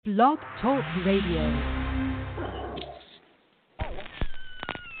Blog Talk Radio.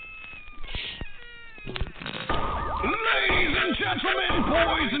 Ladies and gentlemen,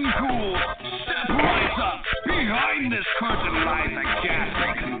 boys and ghouls, step right up. Behind this curtain lies a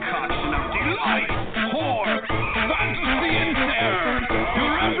ghastly concoction of delight, horror, fantasy, and terror.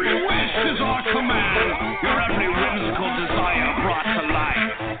 Your every wish is our command, your every whimsical desire brought to life.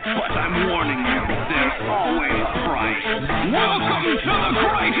 But I'm warning you, there's always a price. Welcome to the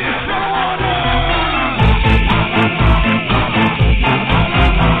greatest show on earth!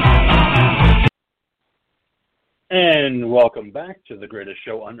 And welcome back to the greatest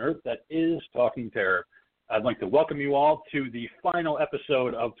show on earth, that is Talking Terror. I'd like to welcome you all to the final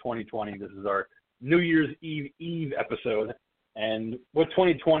episode of 2020. This is our New Year's Eve episode. And with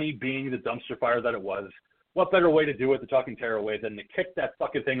 2020 being the dumpster fire that it was, what better way to do it the Talking Terror way than to kick that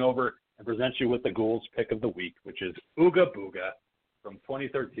fucking thing over and present you with the Ghouls pick of the week, which is Ooga Booga from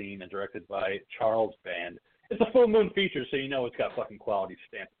 2013 and directed by Charles Band. It's a full moon feature, so you know it's got fucking quality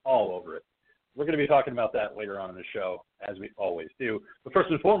stamped all over it. We're going to be talking about that later on in the show, as we always do. But first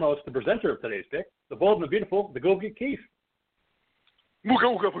and foremost, the presenter of today's pick, the bold and the beautiful, the Ghoul of Geek Keith. What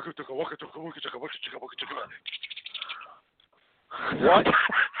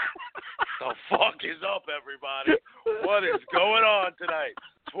the fuck is up, everybody? What is going on tonight?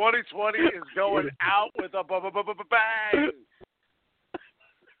 2020 is going out with a bang.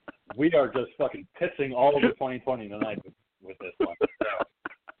 We are just fucking pissing all over 2020 tonight with this one. So,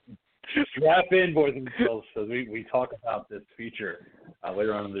 strap in, boys and girls, as we talk about this feature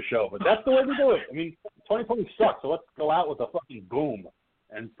later on in the show. But that's the way to do it. I mean, 2020 sucks, so let's go out with a fucking boom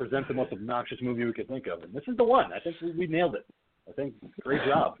and present the most obnoxious movie we could think of. And this is the one. I think we nailed it. I think great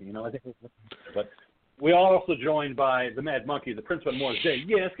job. But we are also joined by the Mad Monkey, the Prince of Moore's Day.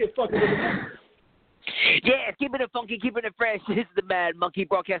 Yes, get fucking with it. Yeah, keeping it funky, keeping it fresh. This is the Mad Monkey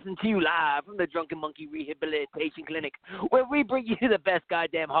broadcasting to you live from the Drunken Monkey Rehabilitation Clinic, where we bring you the best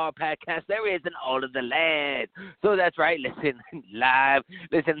goddamn horror podcast there is in all of the land. So that's right, listen live,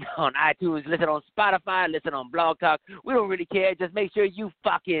 listen on iTunes, listen on Spotify, listen on Blog Talk. We don't really care. Just make sure you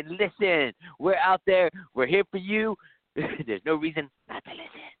fucking listen. We're out there. We're here for you. There's no reason not to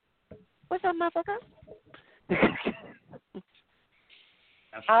listen. What's up, motherfucker?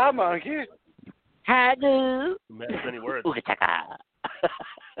 Hi, monkey. Hi, dude. Many words.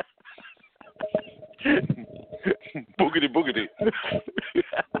 Boogity boogity.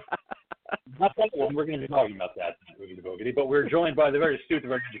 Not that one. We're going to be talking about that, boogity boogity. But we're joined by the very astute, the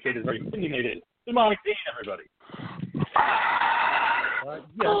very educated, very opinionated, demonic Dean, everybody.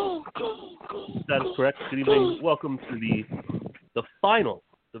 Yes, that is correct. Good evening. Welcome to the final,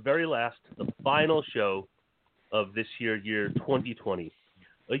 the very last, the final show of this year 2020.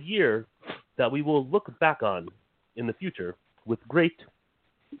 A year that we will look back on in the future with great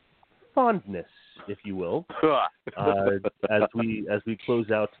fondness, if you will, as we close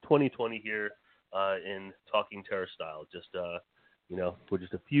out 2020 here in Talking Terror style. Just we're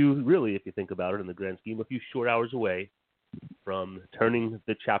just a few, really, if you think about it in the grand scheme, a few short hours away from turning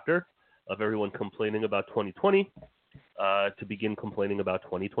the chapter of everyone complaining about 2020 to begin complaining about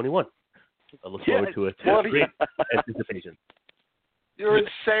 2021. I look forward to it with great anticipation. You're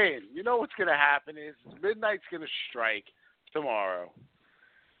insane. You know what's going to happen is midnight's going to strike tomorrow,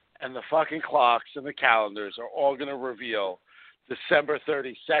 and the fucking clocks and the calendars are all going to reveal December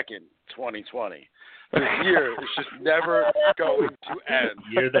 32nd, 2020. This year is just never going to end.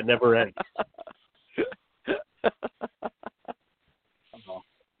 Year that never ends.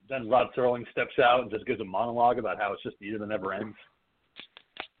 Then Rod Serling steps out and just gives a monologue about how it's just the year that never ends.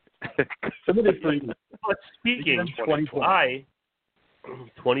 But speaking,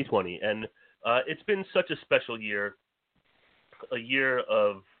 2020, and it's been such a special year, a year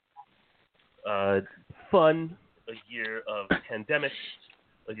of fun, a year of pandemics,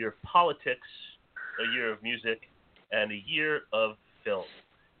 a year of politics, a year of music, and a year of film.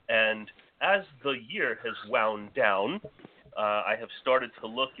 And as the year has wound down, I have started to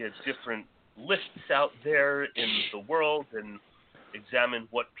look at different lists out there in the world and examine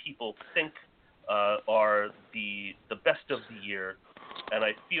what people think are the best of the year. And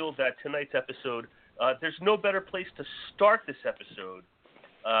I feel that tonight's episode, there's no better place to start this episode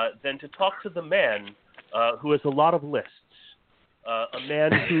than to talk to the man who has a lot of lists, a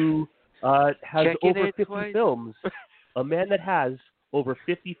man who has over 50 films, a man that has over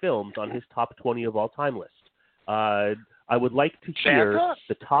 50 films on his top 20 of all time list. I would like to hear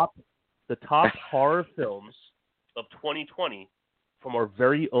the top horror films of 2020 from our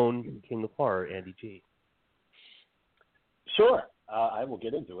very own King of Horror, Andy G. Sure. I will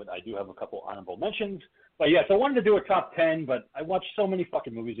get into it. I do have a couple honorable mentions, But yeah, so I wanted to do a top 10, but I watched so many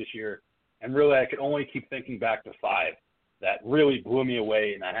fucking movies this year, and really I could only keep thinking back to 5 that really blew me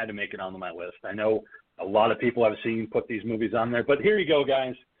away, and I had to make it onto my list. I know a lot of people I've seen put these movies on there, but here you go,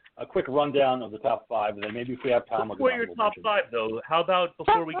 guys. A quick rundown of the top 5, and then maybe if we have time, we'll do Before your top 5, though, how about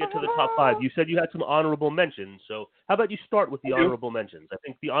before we get to the top 5, you said you had some honorable mentions, so how about you start with the honorable mentions? I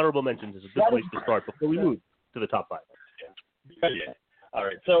think the honorable mentions is a good place to start before we move to the top 5. Yeah. All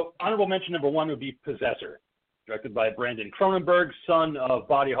right, so honorable mention number 1 would be Possessor, directed by Brandon Cronenberg, son of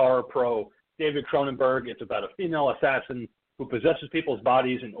body horror pro David Cronenberg. It's about a female assassin who possesses people's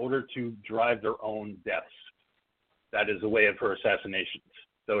bodies in order to drive their own deaths. That is the way of her assassinations.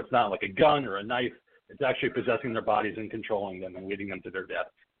 So it's not like a gun or a knife. It's actually possessing their bodies and controlling them and leading them to their death.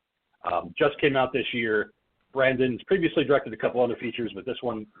 Just came out this year. Brandon's previously directed a couple other features, but this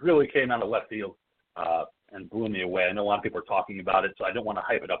one really came out of left field and blew me away. I know a lot of people are talking about it, so I don't want to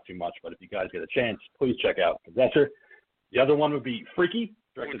hype it up too much, but if you guys get a chance, please check out Possessor. The other one would be Freaky,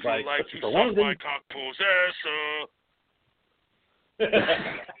 directed by Christopher Landon.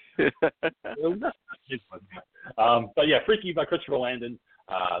 But yeah, Freaky by Christopher Landon.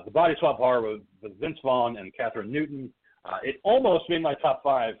 The body swap horror with Vince Vaughn and Catherine Newton. It almost made my top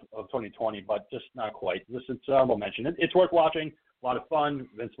 5 of 2020, but just not quite. This is an honorable mention. It's worth watching. A lot of fun.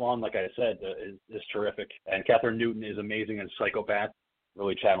 Vince Vaughn, like I said, is terrific. And Catherine Newton is amazing as Psychopath.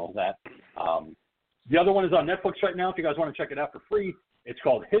 Really channels that. The other one is on Netflix right now. If you guys want to check it out for free, it's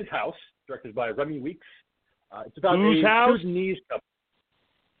called His House, directed by Remy Weeks. It's about a Sudanese couple.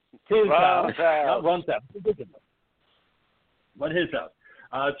 His house. Not Run's house. But His house.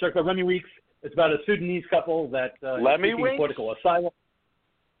 It's directed by Remy Weeks. It's about a Sudanese couple that is seeking political asylum.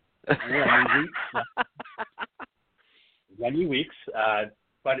 Remy Weeks.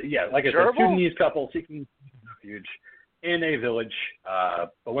 But yeah, like I said, Sudanese couple seeking refuge in a village.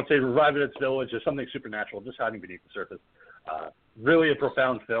 But once they arrive at its village, there's something supernatural just hiding beneath the surface. Really a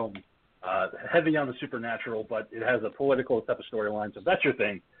profound film. Heavy on the supernatural, but it has a political type of storyline. So if that's your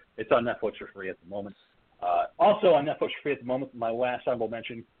thing, it's on Netflix for free at the moment. Also on Netflix for free at the moment, my last honorable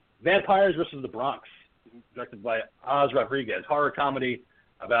mention, Vampires vs. the Bronx, directed by Oz Rodriguez. Horror comedy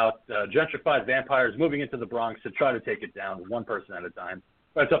about gentrified vampires moving into the Bronx to try to take it down one person at a time.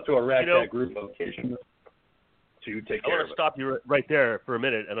 But it's up to a ragtag group of occasionally to take care of it. I want to stop you right there for a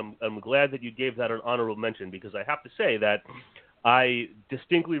minute, and I'm glad that you gave that an honorable mention, because I have to say that I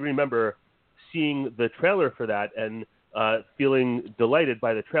distinctly remember seeing the trailer for that and feeling delighted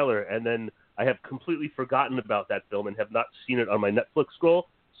by the trailer, and then I have completely forgotten about that film and have not seen it on my Netflix scroll,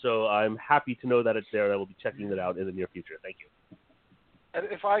 so I'm happy to know that it's there, and I will be checking it out in the near future. Thank you. And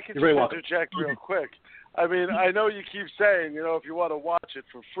if I could just interject real quick, I mean, I know you keep saying, if you want to watch it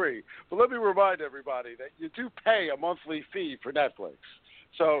for free, but let me remind everybody that you do pay a monthly fee for Netflix.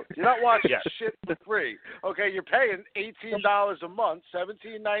 So you're not watching shit for free. Okay, you're paying $18 a month,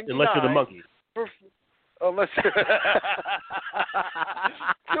 $17.99. Unless you're the monkey. Unless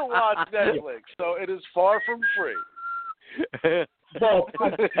to watch Netflix. So it is far from free. Well,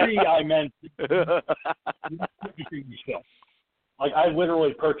 free, I meant like I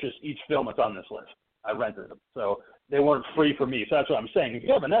literally purchased each film that's on this list. I rented them, so they weren't free for me. So that's what I'm saying. If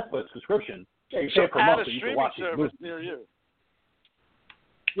you have a Netflix subscription, you pay per month, so you can watch these movies near you.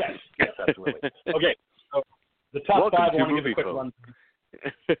 Yes, absolutely. Okay, so the top 5, I want to give a quick run.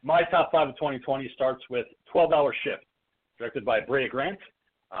 My top 5 of 2020 starts with 12-Hour Shift, directed by Brea Grant,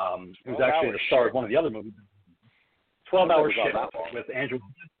 who's actually the star of one of the other movies. 12-Hour Shift with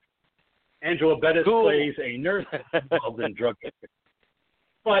Angela Bettis plays a nurse involved in drug use.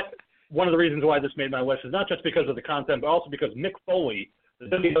 But one of the reasons why this made my list is not just because of the content, but also because Mick Foley, the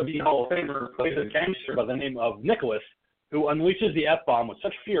WWE Hall of Famer, plays a gangster by the name of Nicholas, who unleashes the F-bomb with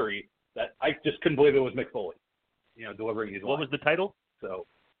such fury that I just couldn't believe it was Mick Foley, delivering these lines. What was the title? So,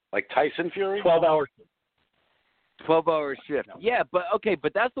 like Tyson Fury? 12-Hour Shift. 12-Hour Shift. No. Yeah, but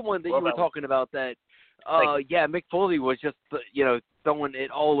that's the one that you were talking about that, Mick Foley was just, throwing it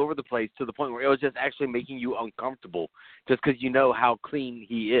all over the place to the point where it was just actually making you uncomfortable just because you know how clean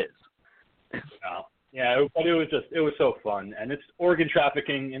he is. Yeah, but it was so fun. And it's organ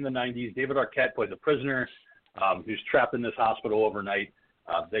trafficking in the 90s. David Arquette plays a prisoner who's trapped in this hospital overnight.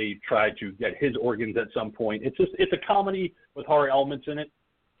 They try to get his organs at some point. It's a comedy with horror elements in it,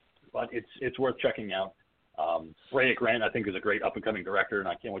 but it's worth checking out. Brea Grant, I think, is a great up-and-coming director, and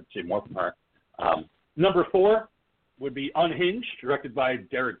I can't wait to see more from her. Number 4 would be Unhinged, directed by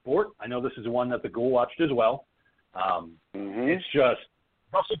Derek Bort. I know this is one that the Ghoul watched as well. It's just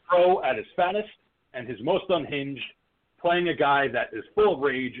Russell Crowe at his fattest and his most unhinged, playing a guy that is full of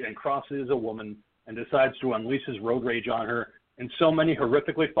rage and crosses a woman and decides to unleash his road rage on her in so many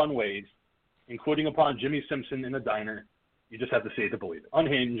horrifically fun ways, including upon Jimmy Simpson in a diner. You just have to see it to believe it.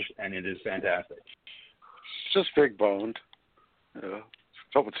 Unhinged, and it is fantastic. Just big boned. Yeah.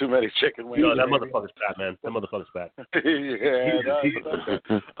 A couple too many chicken wings. No, that motherfucker's fat, man. That motherfucker's fat.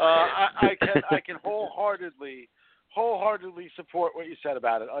 I can wholeheartedly support what you said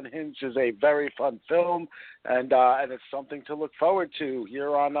about it. Unhinged is a very fun film, and it's something to look forward to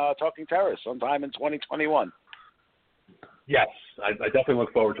here on Talking Terror sometime in 2021. Yes, I definitely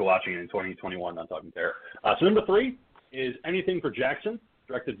look forward to watching it in 2021 on Talking Terror. So number 3 is Anything for Jackson,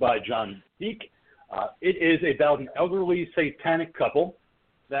 directed by John Deek. It is about an elderly satanic couple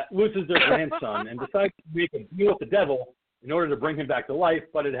that loses their grandson and decides to make a deal with the devil in order to bring him back to life,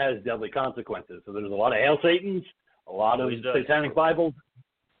 but it has deadly consequences. So there's a lot of Hail Satans, a lot of satanic Bibles.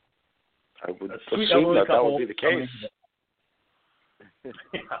 I would assume that would be the case. Yeah.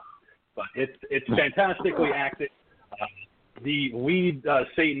 But it's fantastically acted. The lead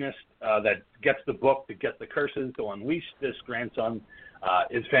Satanist that gets the book to get the curses to unleash this grandson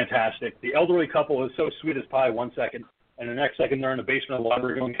is fantastic. The elderly couple is so sweet as pie 1 second, and the next second they're in the basement of the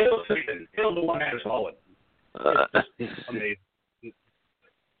library going, "Kill Satan, kill the one who's fallen." It's amazing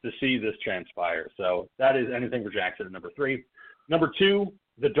to see this transpire. So that is Anything for Jackson at number 3. Number 2,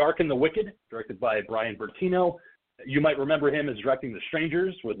 The Dark and the Wicked, directed by Brian Bertino. You might remember him as directing The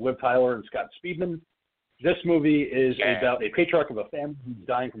Strangers with Liv Tyler and Scott Speedman. This movie is about a patriarch of a family who's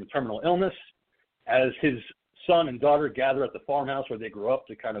dying from a terminal illness. As his son and daughter gather at the farmhouse where they grew up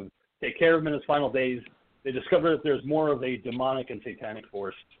to kind of take care of him in his final days, they discover that there's more of a demonic and satanic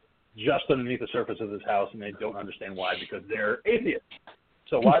force just underneath the surface of this house, and they don't understand why because they're atheists.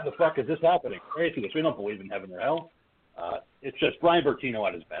 So why the fuck is this happening? We're atheists. We don't believe in heaven or hell. It's just Brian Bertino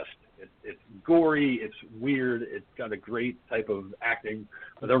at his best. It's gory. It's weird. It's got a great type of acting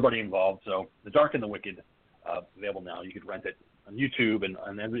with everybody involved. So The Dark and the Wicked, available now. You could rent it on YouTube and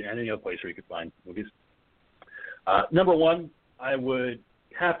any other place where you could find movies. Number 1, I would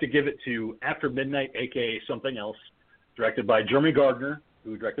have to give it to After Midnight, a.k.a. Something Else, directed by Jeremy Gardner,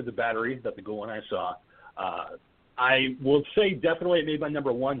 who directed The Battery that the Ghoul and I saw. I will say definitely it made my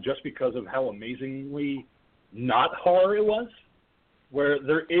number 1 just because of how amazingly not horror it was, where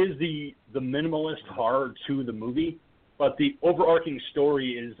there is the minimalist horror to the movie, but the overarching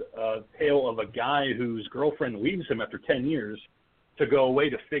story is a tale of a guy whose girlfriend leaves him after 10 years to go away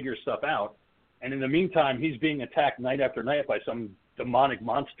to figure stuff out. And in the meantime, he's being attacked night after night by some demonic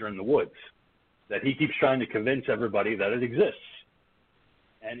monster in the woods that he keeps trying to convince everybody that it exists.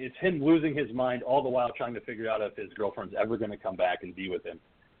 And it's him losing his mind all the while trying to figure out if his girlfriend's ever going to come back and be with him.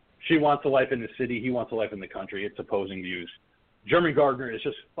 She wants a life in the city. He wants a life in the country. It's opposing views. Jeremy Gardner is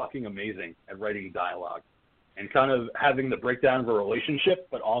just fucking amazing at writing dialogue and kind of having the breakdown of a relationship,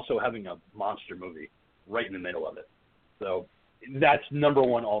 but also having a monster movie right in the middle of it. So that's number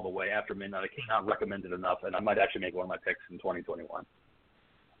 1 all the way. After Midnight. I cannot recommend it enough, and I might actually make one of my picks in 2021.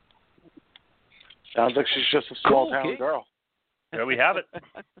 Sounds like she's just a small-town girl. There we have it.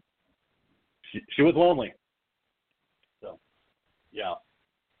 She was lonely. So, yeah.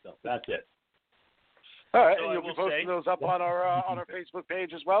 So that's it. All right, So and you'll be posting those up on our Facebook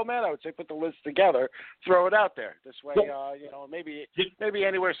page as well, man. I would say put the list together, throw it out there. This way, maybe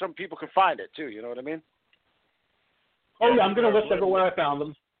anywhere some people can find it too. You know what I mean? Oh yeah, I'm going to list everywhere I found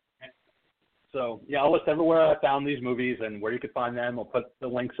them. So yeah, I'll list everywhere I found these movies and where you could find them. I'll put the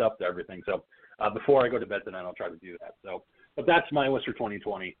links up to everything. So before I go to bed tonight, I'll try to do that. So, but that's my list for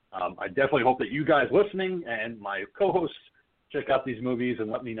 2020. I definitely hope that you guys listening and my co-hosts check out these movies and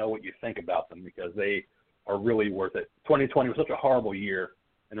let me know what you think about them because they are really worth it. 2020 was such a horrible year,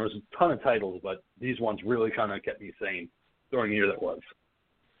 and there was a ton of titles, but these ones really kind of kept me sane during the year that was.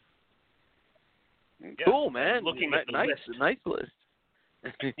 Yeah. Cool, man. Looking at the nice list.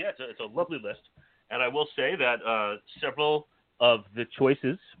 Yeah, it's a lovely list. And I will say that several of the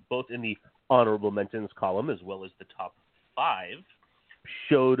choices, both in the honorable mentions column as well as the top 5,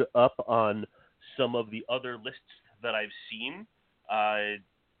 showed up on some of the other lists that I've seen.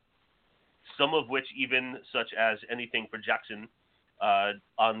 Some of which even such as Anything for Jackson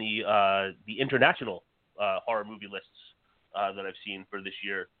on the international horror movie lists that I've seen for this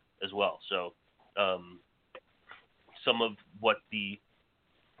year as well. So some of what the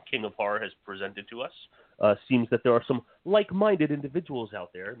King of Horror has presented to us seems that there are some like-minded individuals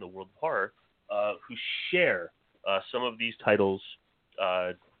out there in the world of horror who share some of these titles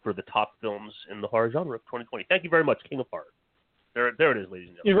for the top films in the horror genre of 2020. Thank you very much, King of Horror. There it is, ladies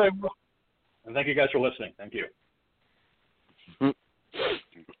and gentlemen. You're very welcome. And thank you guys for listening. Thank you. Good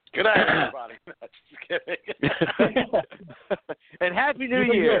night, everybody. Just kidding. And Happy New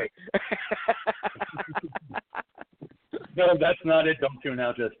Year. No, that's not it. Don't tune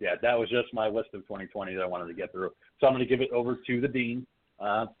out just yet. That was just my list of 2020 that I wanted to get through. So I'm going to give it over to the Dean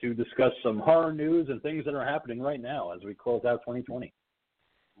to discuss some horror news and things that are happening right now as we close out 2020.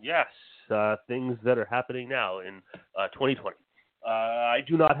 Yes, things that are happening now in 2020. I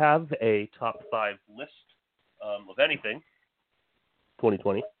do not have a top 5 list of anything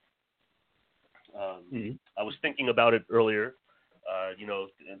 2020. I was thinking about it earlier.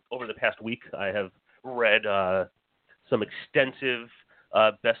 Over the past week, I have read some extensive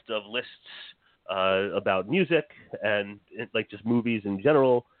best of lists about music and like just movies in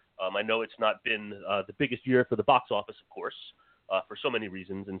general. I know it's not been the biggest year for the box office, of course, for so many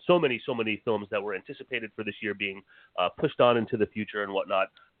reasons, and so many films that were anticipated for this year being pushed on into the future and whatnot.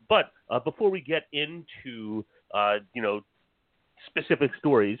 But before we get into specific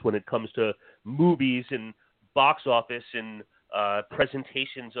stories when it comes to movies and box office and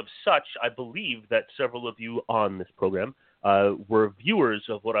presentations of such, I believe that several of you on this program were viewers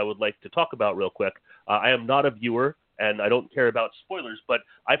of what I would like to talk about real quick. I am not a viewer, and I don't care about spoilers, but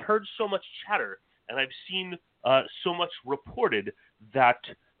I've heard so much chatter, and I've seen so much reported that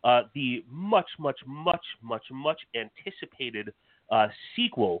the much anticipated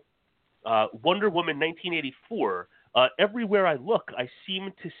sequel, Wonder Woman 1984, everywhere I look, I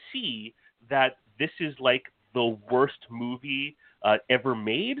seem to see that this is like the worst movie ever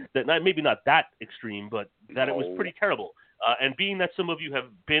made. That maybe not that extreme, but that it was pretty terrible. And being that some of you have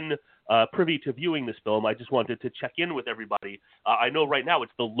been privy to viewing this film, I just wanted to check in with everybody. I know right now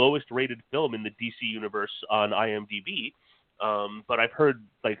it's the lowest rated film in the DC universe on IMDb, but I've heard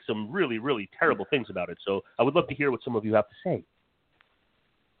like some really terrible things about it. So I would love to hear what some of you have to say.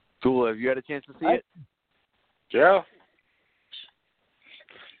 Cool. Have you had a chance to see it? Yeah.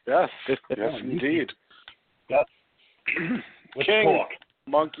 Yes, indeed. Yep. King, talk.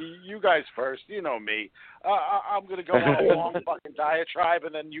 Monkey, you guys first. You know me. I'm going to go on a long fucking diatribe,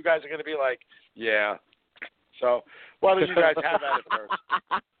 and then you guys are going to be like, yeah. So why don't you guys have at it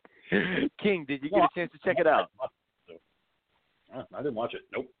first? King, did you get a chance to check it out? I didn't watch it.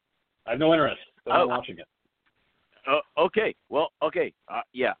 Nope. I have no interest in watching it. Okay. Well, okay.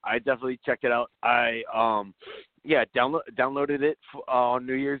 Yeah, I definitely checked it out. I downloaded it on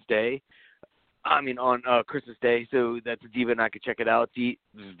New Year's Day. On Christmas Day, so that Diva and I could check it out. The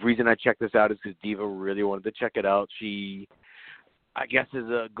reason I checked this out is because Diva really wanted to check it out. She, I guess, is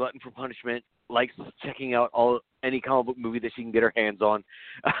a glutton for punishment, likes checking out any comic book movie that she can get her hands on.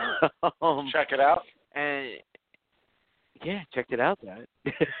 Check it out? And, yeah, checked it out.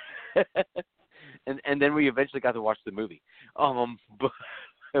 and then we eventually got to watch the movie.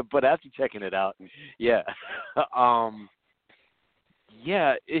 But after checking it out, yeah.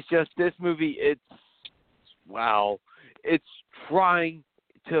 Yeah, it's just this movie, it's trying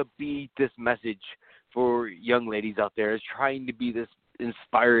to be this message for young ladies out there. It's trying to be this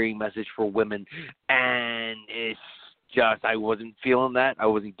inspiring message for women, and it's just, I wasn't feeling that. I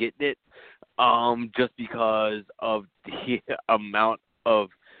wasn't getting it, just because of the amount of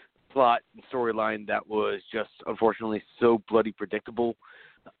plot and storyline that was just, unfortunately, so bloody predictable.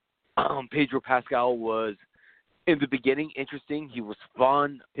 Pedro Pascal was, in the beginning, interesting. He was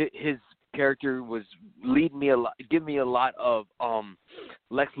fun. His character was leading me a lot, giving me a lot of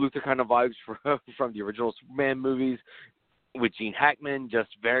Lex Luthor kind of vibes from the original Superman movies with Gene Hackman. Just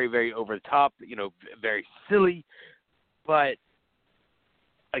very, very over the top. Very silly. But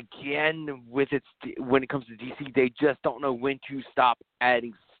again, when it comes to DC, they just don't know when to stop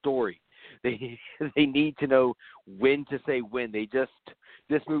adding story. They need to know when to say when.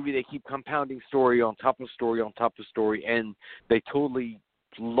 This movie, they keep compounding story on top of story on top of story, and they totally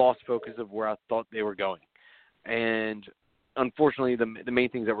lost focus of where I thought they were going. And unfortunately, the main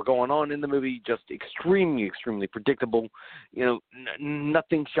things that were going on in the movie, just extremely predictable.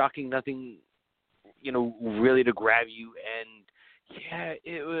 Nothing shocking, nothing, really to grab you. And yeah,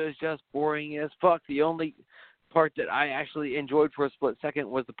 it was just boring as fuck. The only part that I actually enjoyed for a split second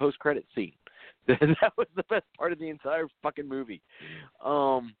was the post-credit scene. That was the best part of the entire fucking movie.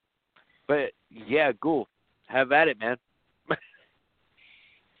 But yeah, Ghoul, have at it, man.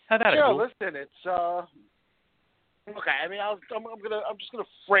 Have at it, Ghoul. Listen, it's okay. I'm just gonna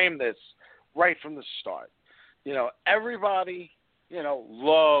frame this right from the start. Everybody,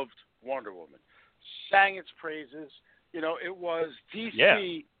 loved Wonder Woman, sang its praises. It was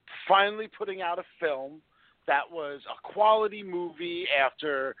DC finally putting out a film that was a quality movie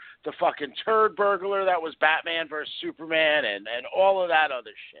after the fucking turd burglar that was Batman versus Superman and all of that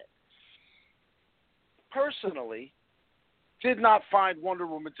other shit. Personally, did not find Wonder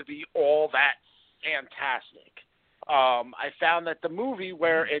Woman to be all that fantastic. I found that the movie,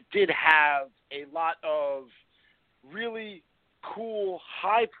 where it did have a lot of really cool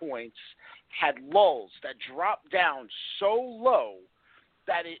high points had lulls that drop down so low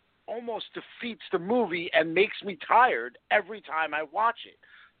that it almost defeats the movie and makes me tired every time I watch it.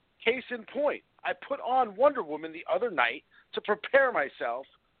 Case in point, I put on Wonder Woman the other night to prepare myself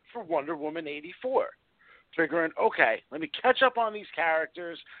for Wonder Woman 84. Figuring, okay, let me catch up on these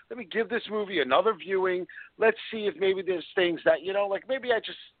characters. Let me give this movie another viewing. Let's see if maybe there's things that, like maybe I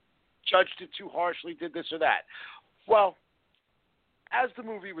just judged it too harshly, did this or that. Well, as the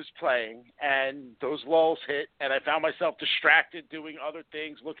movie was playing and those lulls hit and I found myself distracted doing other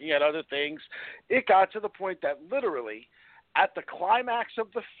things, looking at other things, it got to the point that literally at the climax of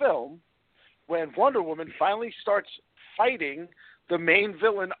the film, when Wonder Woman finally starts fighting the main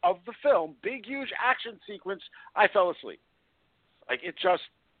villain of the film, big, huge action sequence, I fell asleep. Like, it just,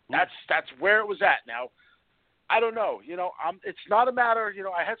 that's where it was at. Now, I don't know. It's not a matter,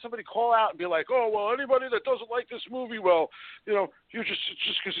 I had somebody call out and be like, oh, well, anybody that doesn't like this movie, well, you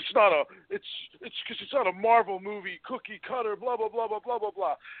just because it's not a Marvel movie, cookie cutter, blah, blah, blah, blah, blah, blah,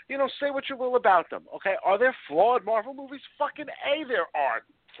 blah. Say what you will about them, okay? Are there flawed Marvel movies? Fucking A, there are.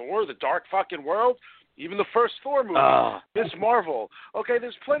 Thor, The Dark Fucking World, even the first Thor movie, Miss Marvel. Okay,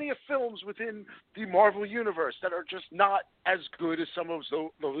 there's plenty of films within the Marvel universe that are just not as good as some of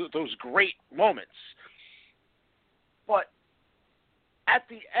those great moments. But at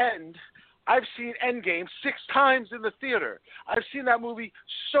the end, I've seen Endgame 6 times in the theater. I've seen that movie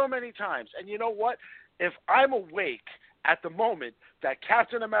so many times. And you know what? If I'm awake at the moment that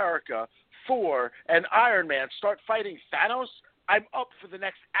Captain America, Thor, and Iron Man start fighting Thanos, I'm up for the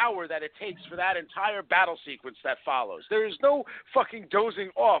next hour that it takes for that entire battle sequence that follows. There is no fucking dozing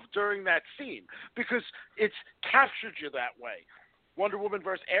off during that scene because it's captured you that way. Wonder Woman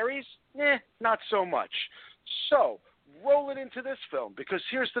vs. Ares? Not so much. So, roll it into this film, because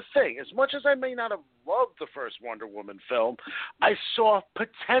here's the thing. As much as I may not have loved the first Wonder Woman film, I saw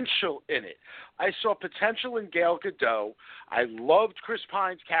potential in it. I saw potential in Gal Gadot. I loved Chris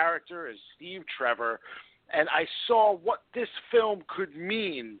Pine's character as Steve Trevor, and I saw what this film could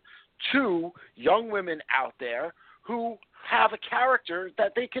mean to young women out there who have a character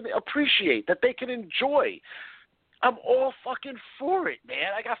that they can appreciate, that they can enjoy. I'm all fucking for it,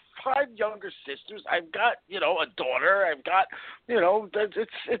 man. I got 5 younger sisters. I've got, a daughter. I've got,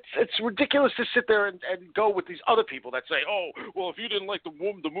 it's ridiculous to sit there and go with these other people that say, oh, well, if you didn't like the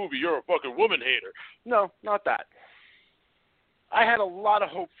movie, you're a fucking woman hater. No, not that. I had a lot of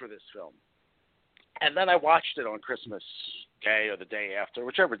hope for this film. And then I watched it on Christmas Day or the day after,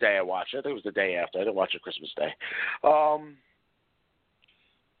 whichever day I watched it. I think it was the day after. I didn't watch it Christmas Day. The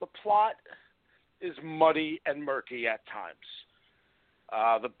plot is muddy and murky at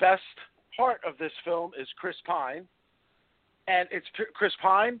times. The best part of this film is Chris Pine, and it's Chris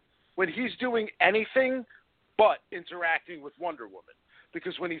Pine when he's doing anything but interacting with Wonder Woman.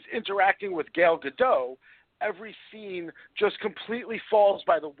 Because when he's interacting with Gal Gadot, every scene just completely falls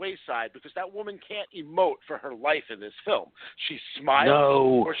by the wayside because that woman can't emote for her life in this film. She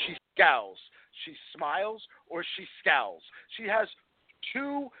smiles or she scowls. She smiles or she scowls. She has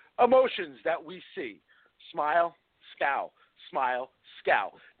 2 emotions that we see: smile, scowl, smile,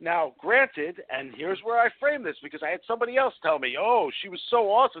 scowl. Now, granted, and here's where I frame this, because I had somebody else tell me, oh, she was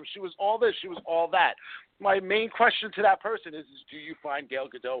so awesome, she was all this, she was all that. My main question to that person is do you find Gal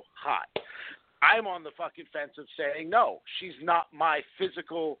Gadot hot? I'm on the fucking fence of saying no, she's not my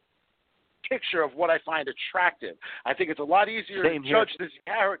physical picture of what I find attractive. I think it's a lot easier to judge this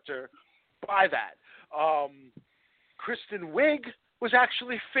character by that. Kristen Wiig was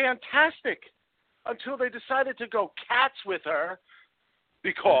actually fantastic until they decided to go cats with her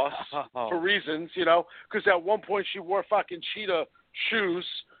because, for reasons, because at one point she wore fucking cheetah shoes,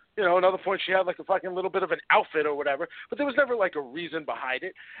 another point she had like a fucking little bit of an outfit or whatever, but there was never like a reason behind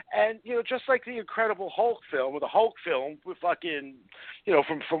it. And, just like the Incredible Hulk film or the Hulk film with fucking,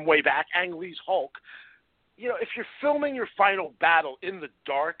 from way back, Ang Lee's Hulk, if you're filming your final battle in the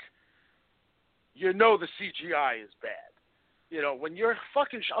dark, the CGI is bad. When you're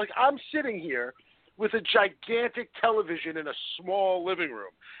fucking like I'm sitting here with a gigantic television in a small living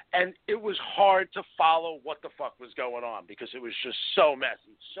room, and it was hard to follow what the fuck was going on because it was just so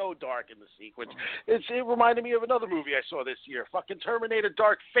messy, so dark in the sequence. It reminded me of another movie I saw this year, fucking Terminator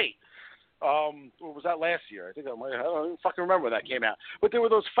Dark Fate. Or was that last year? I don't even fucking remember when that came out. But there were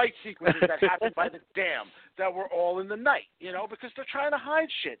those fight sequences that happened by the dam that were all in the night, because they're trying to hide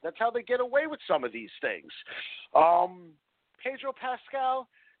shit. That's how they get away with some of these things. Pedro Pascal,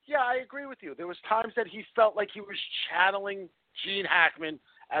 yeah, I agree with you. There was times that he felt like he was channeling Gene Hackman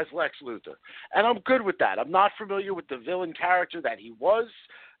as Lex Luthor. And I'm good with that. I'm not familiar with the villain character that he was.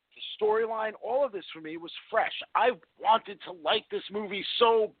 the storyline, all of this for me was fresh. I wanted to like this movie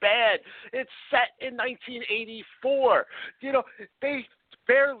so bad. It's set in 1984. You know, they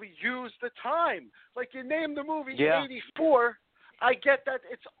barely used the time. Like, you name the movie 84. I get that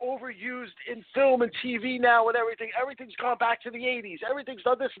it's overused in film and TV now and everything. Everything's gone back to the 80s. Everything's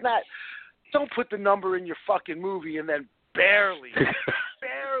done this and that. Don't put the number in your fucking movie and then barely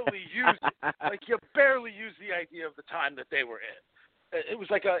use it. Like, you barely use the idea of the time that they were in. It was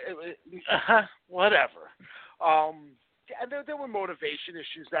like whatever. And there were motivation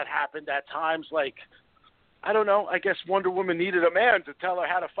issues that happened at times. Like, I don't know, I guess Wonder Woman needed a man to tell her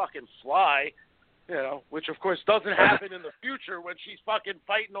how to fucking fly. You know, which of course doesn't happen in the future when she's fucking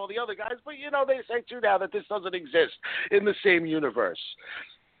fighting all the other guys. But, you know, they say too now that this doesn't exist in the same universe.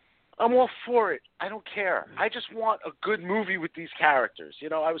 I'm all for it. I don't care. I just want a good movie with these characters. You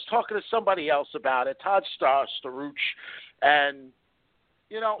know, I was talking to somebody else about it, Todd Starouch, and,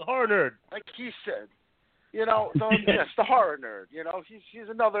 you know, the horror nerd. Like he said, you know, yes, the horror nerd. You know, he's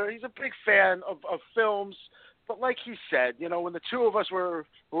a big fan of films. But like he said, you know, when the two of us were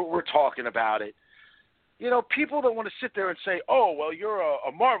talking about it, you know, people that want to sit there and say, oh, well, you're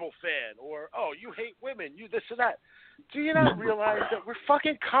a Marvel fan, or, oh, you hate women, you this and that. Do you not realize that we're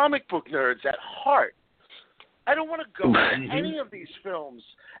fucking comic book nerds at heart? I don't want to go to any of these films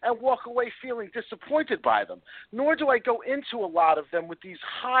and walk away feeling disappointed by them, nor do I go into a lot of them with these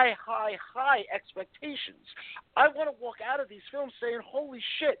high expectations. I want to walk out of these films saying, holy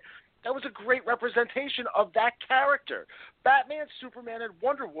shit, that was a great representation of that character. Batman, Superman, and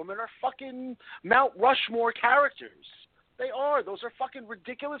Wonder Woman are fucking Mount Rushmore characters. They are. Those are fucking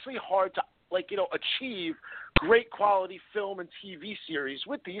ridiculously hard to, like, you know, achieve great quality film and TV series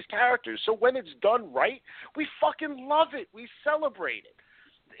with these characters. So when it's done right, we fucking love it. We celebrate it.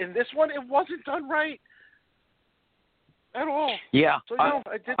 In this one, it wasn't done right at all. Yeah. So, no,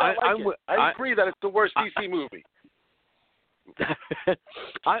 I did not like it. I agree that it's the worst DC movie.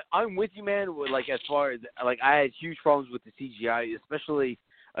 I'm with you, man. Like, as far as, like, I had huge problems with the CGI, especially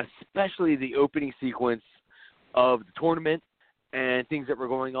the opening sequence of the tournament and things that were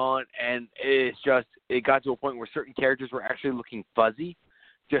going on, and it got to a point where certain characters were actually looking fuzzy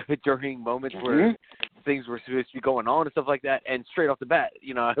during moments where things were supposed to be going on and stuff like that. And straight off the bat,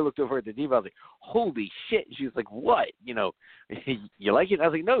 you know, I looked over at the diva, I was like, holy shit. She was like, what? You know, you like it? I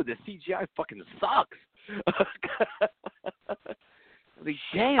was like, no, the CGI fucking sucks. Like,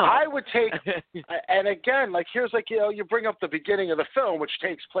 damn. I would take, and again, like, here's, like, you know, you bring up the beginning of the film, which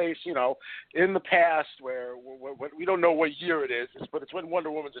takes place, you know, in the past, where we don't know what year it is, but it's when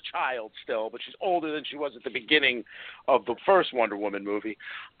Wonder Woman's a child still, but she's older than she was at the beginning of the first Wonder Woman movie.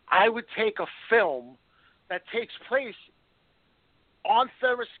 I would take a film that takes place on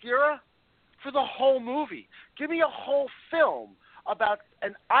Themyscira for the whole movie. Give me a whole film about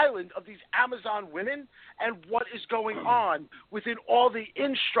an island of these Amazon women and what is going on within all the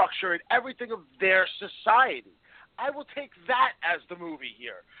infrastructure and everything of their society. I will take that as the movie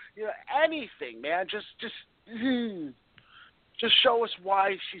here. You know, anything, man. Just show us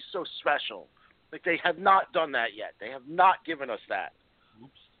why she's so special. Like, they have not done that yet. They have not given us that.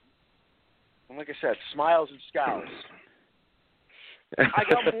 And like I said, smiles and scowls. I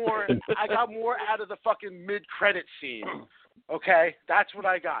got more out of the fucking mid-credit scene. Okay, that's what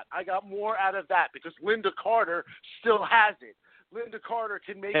I got. I got more out of that because Linda Carter still has it. Linda Carter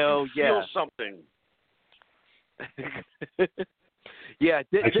can make you feel something. Yeah,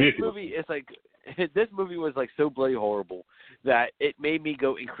 this movie is like, this movie was like so bloody horrible that it made me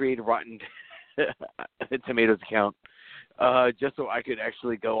go and create a Rotten Tomatoes account just so I could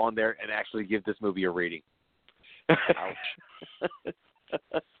actually go on there and actually give this movie a rating. Ouch.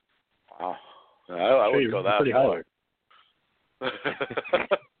 Wow. I wouldn't go that far.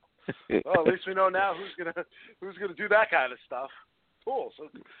 Well, at least we know now who's gonna do that kind of stuff. Cool. So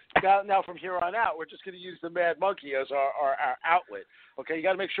now from here on out, we're just gonna use the Mad Monkey as our outlet. Okay, you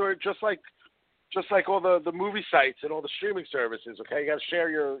got to make sure just like all the movie sites and all the streaming services. Okay, you got to share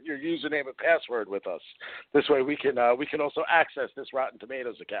your username and password with us. This way we can also access this Rotten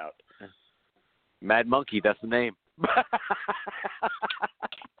Tomatoes account. Mad Monkey, that's the name.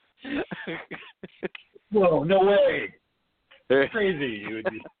 Whoa! No way. Crazy, you would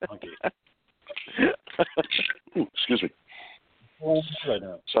be monkey. Excuse me.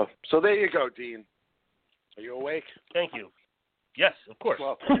 So there you go, Dean. Are you awake? Thank you. Yes, of course.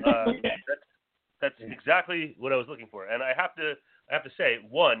 Well, that's exactly what I was looking for. And I have to say,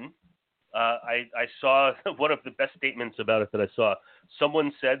 one, I saw one of the best statements about it that I saw.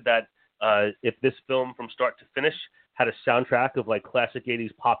 Someone said that if this film from start to finish had a soundtrack of like classic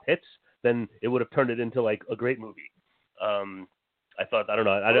 80s pop hits, then it would have turned it into like a great movie. I thought, I don't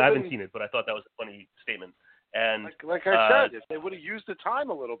know, I haven't seen it, but I thought that was a funny statement. And like I said, if they would have used the time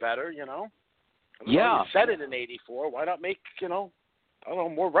a little better, you know. You said it in '84. Why not make, you know, I don't know,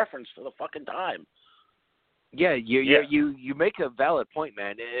 more reference to the fucking time? Yeah, you make a valid point,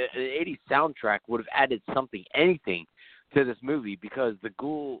 man. An '80s soundtrack would have added something, anything, to this movie, because the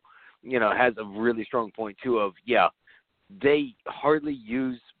Ghoul, you know, has a really strong point too. Of they hardly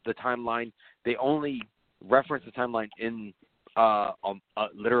use the timeline. They only reference the timeline in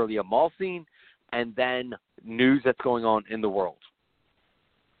literally a mall scene, and then news that's going on in the world.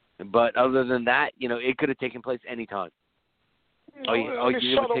 But other than that, you know, it could have taken place anytime. You would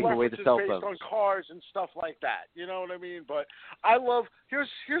take away the cell phones. Based on cars and stuff like that. You know what I mean? But I love. Here's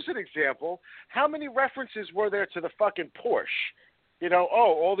an example. How many references were there to the fucking Porsche? You know,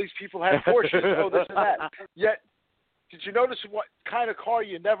 all these people had Porsches. This and that. Yet, did you notice what kind of car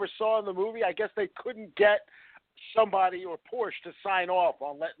you never saw in the movie? I guess they couldn't get somebody or Porsche to sign off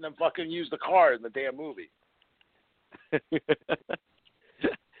on letting them fucking use the car in the damn movie.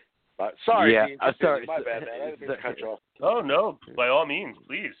 Sorry, Dean. Sorry. My bad, man. I didn't mean to cut you off. Oh, no. By all means,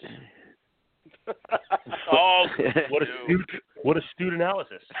 please. What astute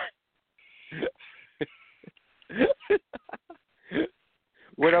analysis.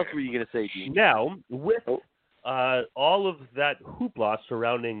 What else were you going to say, Dean? Now, with all of that hoopla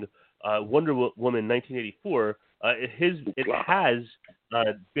surrounding Wonder Woman 1984, it has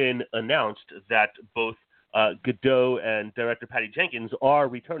been announced that both Godot and director Patty Jenkins are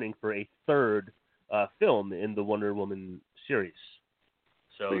returning for a third film in the Wonder Woman series.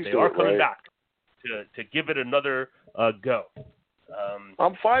 So they are coming back to give it another go.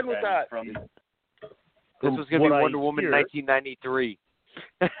 I'm fine with that. This was going to be Wonder Woman 1993.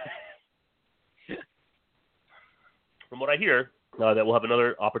 From what I hear, that we'll have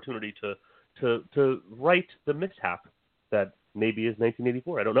another opportunity to right the mishap that maybe is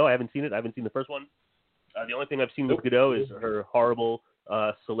 1984. I don't know. I haven't seen it. I haven't seen the first one. The only thing I've seen with Godot is her horrible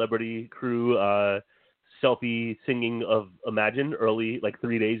celebrity crew selfie singing of Imagine early, like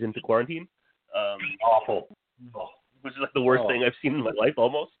 3 days into quarantine. Awful. Which is like the worst thing I've seen in my life,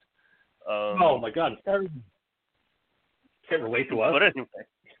 almost. Oh my God! Can't relate to us. But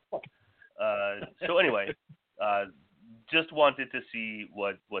anyway, just wanted to see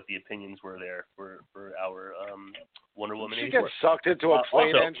what the opinions were there for our Wonder Woman. She gets sucked into a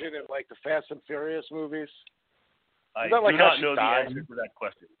plane engine in like the Fast and Furious movies. I do not know the answer to that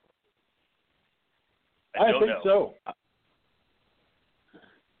question. I think so.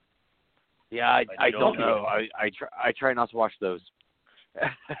 Yeah, I don't know. I try not to watch those.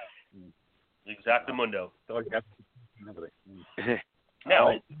 Exactamundo.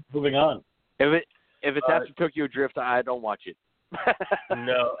 Now, moving on. If it's after Tokyo Drift, I don't watch it.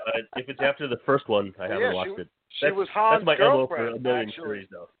 No, if it's after the first one, I haven't watched it. She was Han's that's my MO for girlfriend, a million actually. series,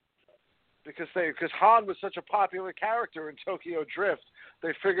 though. Because Han was such a popular character in Tokyo Drift,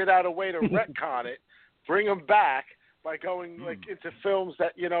 they figured out a way to retcon it, bring him back by going into films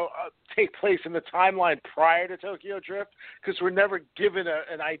that take place in the timeline prior to Tokyo Drift, because we're never given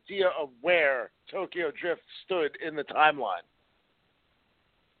an idea of where Tokyo Drift stood in the timeline.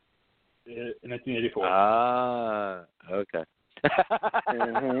 In 1984. Okay.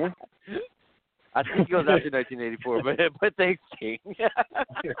 Mm-hmm. I think it goes after 1984, but thanks, King. You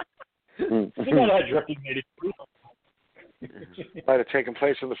know that drifting in 83. Might have taken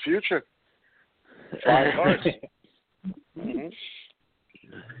place in the future. Flying cars. Mm-hmm.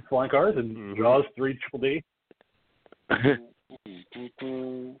 Flying cars and Jaws 3 D.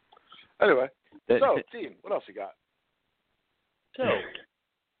 Anyway, so Dean, what else you got? So,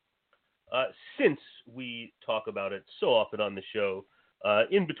 since we talk about it so often on the show,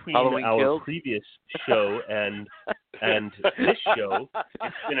 in between Halloween our Kills? previous show and this show,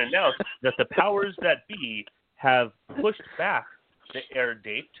 it's been announced that the powers that be have pushed back the air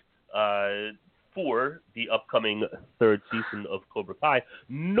date for the upcoming third season of Cobra Kai.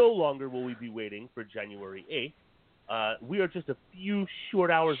 No longer will we be waiting for January 8th. We are just a few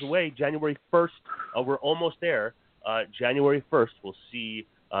short hours away. January 1st, we're almost there. January 1st, we'll see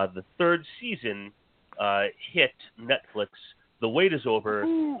the third season hit Netflix. The wait is over.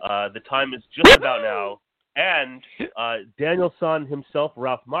 The time is just about now. And Daniel San himself,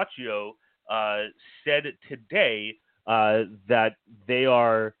 Ralph Macchio, said today that they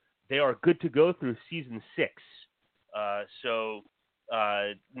are good to go through season 6. So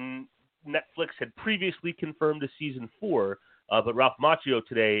Netflix had previously confirmed a season 4, but Ralph Macchio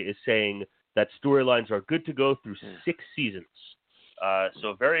today is saying that storylines are good to go through 6 seasons.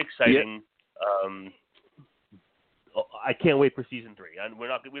 So very exciting. Yep. I can't wait for season 3. And we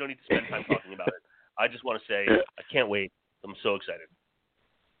don't need to spend time talking about it. I just want to say I can't wait. I'm so excited.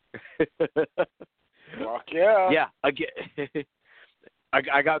 Fuck yeah. Yeah,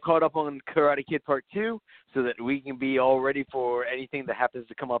 I got caught up on Karate Kid Part 2 so that we can be all ready for anything that happens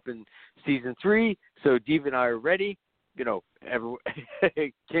to come up in Season 3. So Dave and I are ready. You know,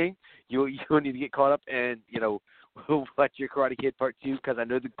 King, you need to get caught up and, you know, we'll watch your Karate Kid Part 2 because I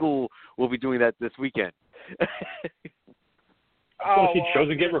know the Ghoul will be doing that this weekend. He chose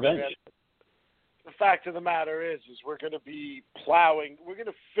to get revenge. The fact of the matter is we're going to be plowing. We're going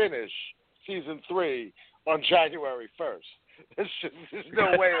to finish Season 3 on January 1st. There's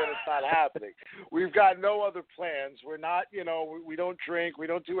no way that it's not happening. We've got no other plans. We're not, you know, we don't drink. We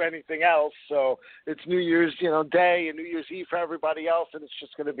don't do anything else. So it's New Year's, you know, Day and New Year's Eve for everybody else, and it's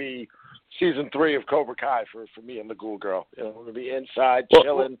just going to be Season 3 of Cobra Kai for me and the Ghoul Girl. You know, we're going to be inside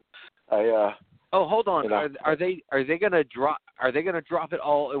chilling. Oh, hold on. You know. Are they gonna drop it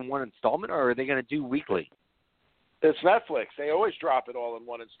all in one installment, or are they gonna do weekly? It's Netflix. They always drop it all in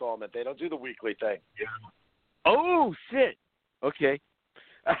one installment. They don't do the weekly thing. Yeah. Oh shit. Okay.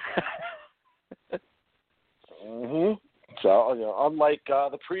 So, you know, unlike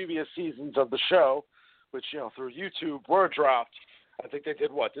the previous seasons of the show, which, you know, through YouTube were dropped, I think they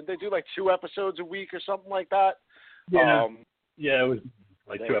did what? Didn't they do like 2 episodes a week or something like that? Yeah. Yeah, it was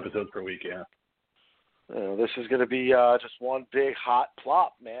like 2 episodes per week, yeah. This is going to be just one big hot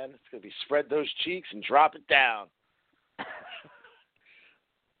plop, man. It's going to be spread those cheeks and drop it down.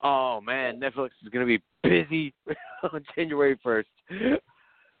 Oh, man, Netflix is going to be busy on January 1st.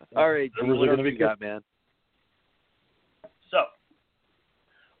 All right, G, what else you got, man? So,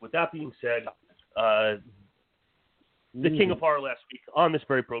 with that being said, the King of Horror last week on this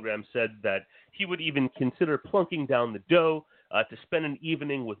very program said that he would even consider plunking down the dough to spend an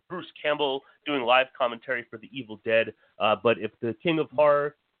evening with Bruce Campbell doing live commentary for The Evil Dead. But if the King of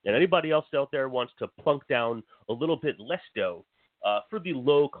Horror and anybody else out there wants to plunk down a little bit less dough for the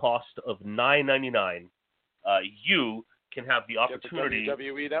low cost of $9.99, you can have the opportunity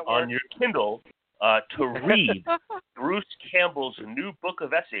on your Kindle to read Bruce Campbell's new book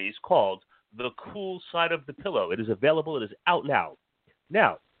of essays called The Cool Side of the Pillow. It is available. It is out now.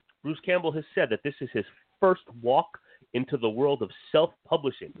 Now, Bruce Campbell has said that this is his first walk into the world of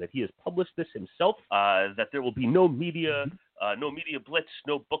self-publishing, that he has published this himself, that there will be no media blitz,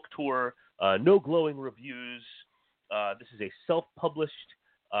 no book tour, no glowing reviews. This is a self-published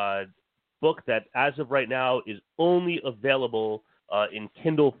book that, as of right now, is only available in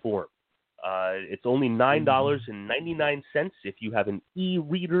Kindle form. It's only $9.99 if you have an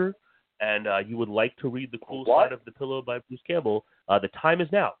e-reader and you would like to read The Cool Side of the Pillow by Bruce Campbell. The time is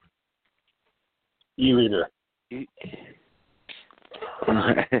now. E-reader. All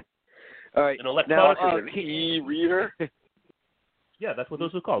right. An electronic e-reader? Yeah, that's what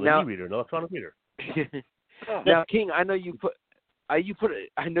those are called. Now, an e-reader, an electronic reader. Now, King, I know you put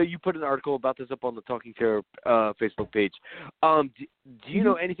an article about this up on the Talking Terror Facebook page. Do you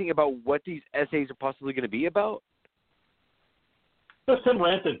know anything about what these essays are possibly going to be about? Just him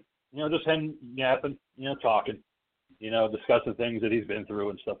ranting, just him yapping, talking, discussing things that he's been through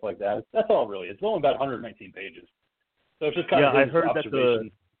and stuff like that. That's all really. It's only about 119 pages, so it's just kind of I heard that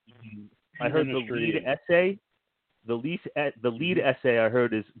the lead essay I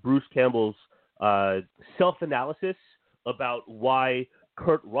heard is Bruce Campbell's self-analysis about why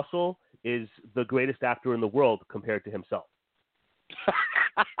Kurt Russell is the greatest actor in the world compared to himself.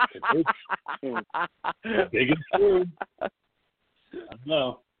 Big and true. I don't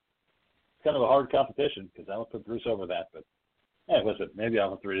know. It's kind of a hard competition because I don't put Bruce over that. But hey, listen, maybe I'll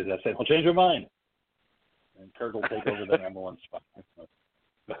have to read his essay. He'll change your mind, and Kurt will take over the number one spot.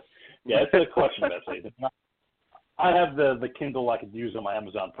 But, yeah, it's a collection of essays. It's not, I have the Kindle I could use on my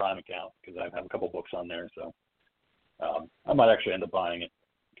Amazon Prime account because I have a couple books on there. So I might actually end up buying it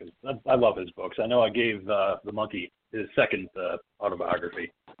because I love his books. I know I gave the monkey his second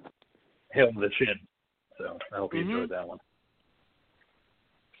autobiography, Hail to the Chin. So I hope he enjoyed that one.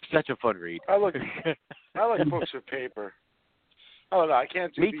 Such a fun read. I like books with paper. Oh no, I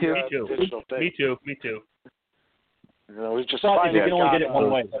can't do the digital thing. Me too. We just you can only get it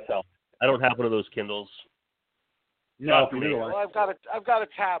one way. That's all. I don't have one of those Kindles. No, well, I've got a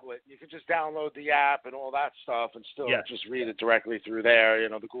tablet. You can just download the app and all that stuff, and still just read it directly through there.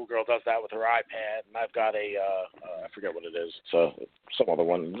 The Ghoul Girl does that with her iPad, and I've got a I forget what it is. So some other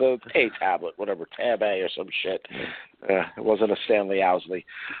one, the A tablet, whatever, Tab A or some shit. It wasn't a Stanley Owsley.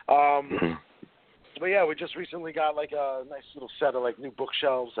 But yeah, we just recently got like a nice little set of like new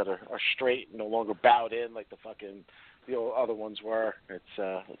bookshelves that are straight and no longer bowed in like the other ones were.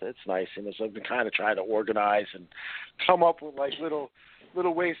 It's nice, and I've been kind of trying to organize and come up with like little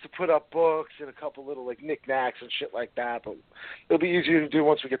little ways to put up books and a couple little like knickknacks and shit like that. But it'll be easier to do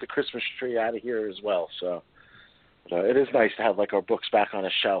once we get the Christmas tree out of here as well. So it is nice to have like our books back on a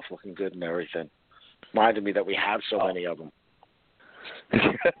shelf, looking good and everything. Reminded me that we have so many of them.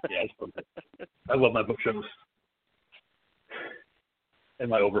 Yeah, I love my bookshelves and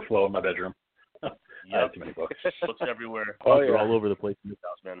my overflow in my bedroom. I have too many books. Books everywhere. They're all over the place in this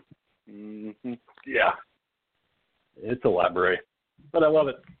house, man. Mm-hmm. Yeah, it's a library, but I love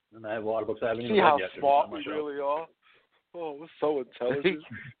it, and I have a lot of books I haven't even See read how yet. smart we really are. Oh, we're so intelligent.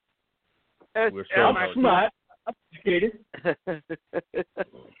 We're so I'm smart. I'm educated.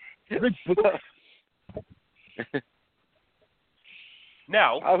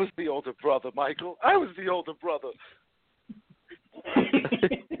 Now, I was the older brother, Michael. I was the older brother.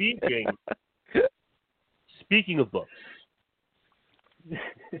 speaking of books.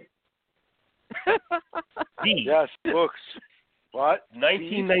 Yes, books. What?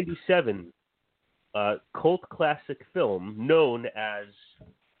 1997 cult classic film known as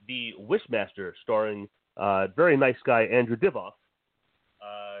The Wishmaster, starring very nice guy Andrew Divoff.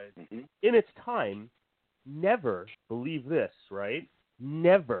 In its time, never, believe this, right?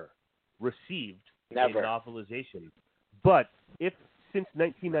 Never received a novelization. But if since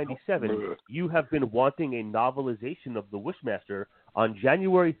 1997 you have been wanting a novelization of The Wishmaster, on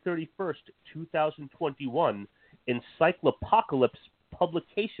January 31st, 2021, Encyclopocalypse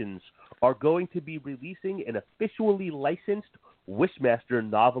Publications are going to be releasing an officially licensed Wishmaster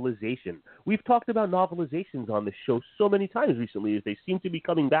novelization. We've talked about novelizations on the show so many times recently as they seem to be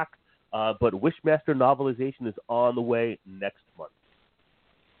coming back, but Wishmaster novelization is on the way next month.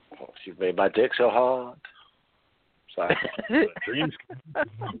 Oh, she made my dick so hard. Sorry. Dreams.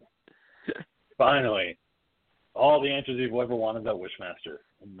 Finally, all the answers you've ever wanted about Wishmaster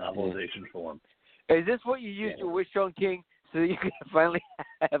in novelization form. Is this what you used your wish on, King, so that you can finally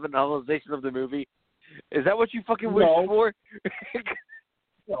have a novelization of the movie? Is that what you fucking wished for?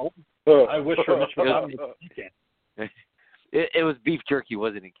 No. I wish for Mitch McConnell to get dick. It was beef jerky,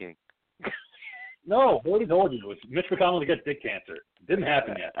 wasn't it, King? No, what he told you was Mitch McConnell to get dick cancer. It didn't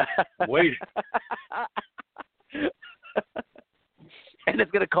happen yet. I'm waiting. And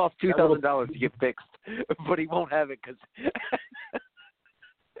it's going to cost $2,000 to get fixed, but he won't have it because.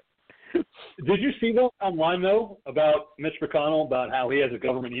 Did you see that online, though, about Mitch McConnell, about how he has a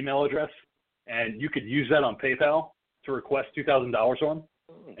government email address, and you could use that on PayPal to request $2,000 on him?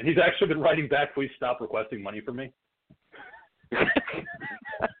 And he's actually been writing back, please stop requesting money from me.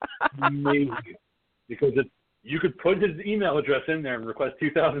 Amazing. Because you could put his email address in there and request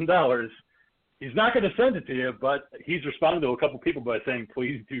 $2,000. He's not going to send it to you, but he's responding to a couple people by saying,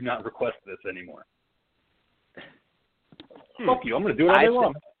 please do not request this anymore. Fuck you. I'm going to do it all day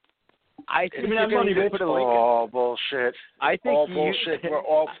long. I think you're going to put a link. Oh, bullshit. I think all bullshit. We're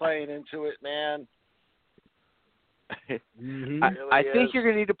all playing into it, man. I think you're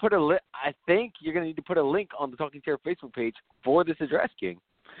going to need to put a I think you're going to need to put a link on the Talking Terror Facebook page for this address, King.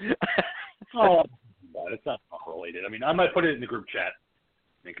 Oh, it's not related. I mean, I might put it in the group chat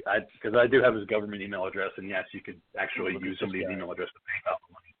because I do have his government email address, and yes, you could actually use somebody's email address to pay out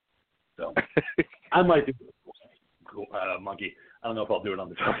the money. So I might do it, Monkey. I don't know if I'll do it on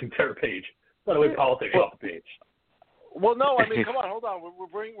the Talking Terror page. By the way, politics off the page. Well, no, I mean, come on, hold on.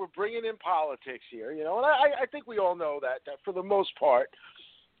 We're bringing in politics here, you know, and I think we all know that for the most part,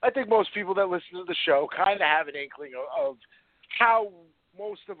 I think most people that listen to the show kind of have an inkling of how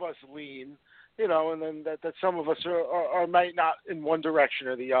most of us lean, you know, and then that some of us are might not in one direction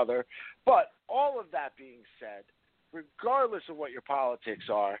or the other. But all of that being said, regardless of what your politics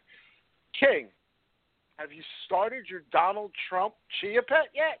are, King, have you started your Donald Trump chia pet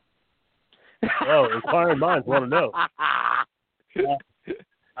yet? Oh, inquiring minds want to know. It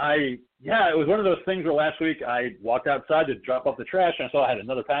was one of those things where last week I walked outside to drop off the trash and I saw I had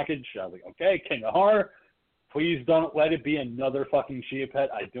another package. I was like, okay, King of Horror, please don't let it be another fucking chia pet.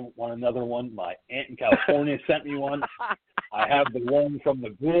 I don't want another one. My aunt in California sent me one. I have the one from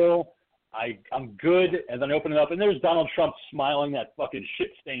the Ghoul. I'm good. And then I open it up and there's Donald Trump smiling that fucking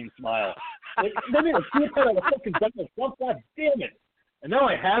shit-stained smile. Like, they made a chia pet out of fucking Donald Trump. God damn it. And now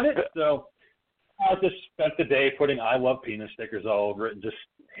I have it, so I just spent the day putting I love penis stickers all over it and just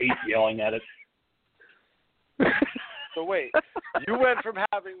hate yelling at it. So wait, you went from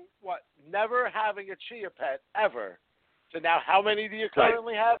never having a chia pet ever, to now how many do you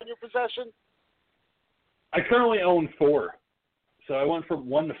currently have in your possession? I currently own 4. So I went from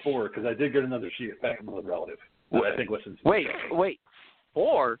 1 to 4 because I did get another chia pet from a relative. I think listens to the show. Wait,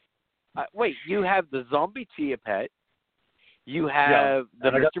 4? You have the zombie chia pet. You have the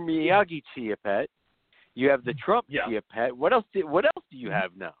Mr. Miyagi chia pet. You have the Trump Yeah. chia pet. What else do you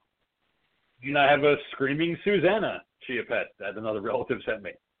have now? You know, I have a Screaming Susanna chia pet that another relative sent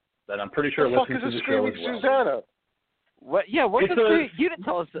me that I'm pretty sure What the fuck listens is to a the show Screaming as well. Susanna? What? Yeah, what's It's the You didn't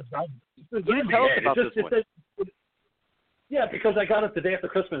tell us. You didn't tell us about this one. Yeah, because I got it the day after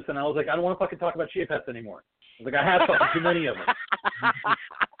Christmas, and I was like, I don't want to fucking talk about chia pets anymore. I was like, I have fucking too many of them.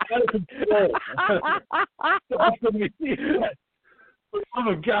 Stop sending me chia pets. Oh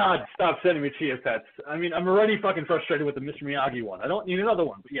my God, stop sending me chia pets. I mean, I'm already fucking frustrated with the Mr. Miyagi one. I don't need another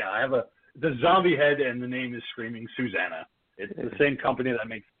one. But yeah, I have the zombie head, and the name is Screaming Susanna. It's the same company that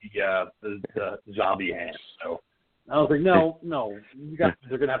makes the zombie hand. So I was like, no,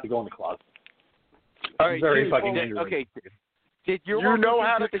 they're gonna have to go in the closet. All right, very dude, fucking well, angry. okay. Did your You mom know listen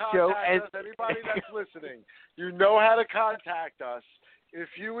how to the show? contact us. Anybody that's listening, you know how to contact us. If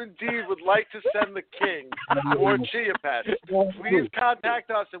you indeed would like to send the king or chia pets, please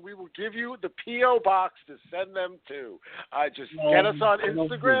contact us and we will give you the P.O. box to send them to. Just get us on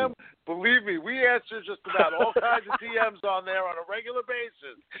Instagram. Believe me, we answer just about all kinds of DMs on there on a regular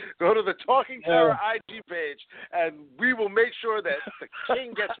basis. Go to the Talking Terror IG page and we will make sure that the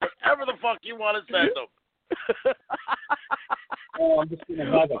king gets whatever the fuck you want to send them. I'm just going to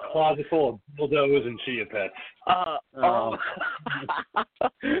have a closet full of dildos and chia pets.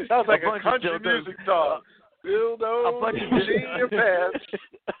 Sounds like a country music song. Dildos and chia pets.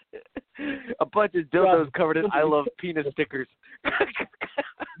 A bunch of dildos covered in I love penis stickers.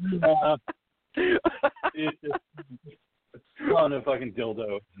 It's just a ton of fucking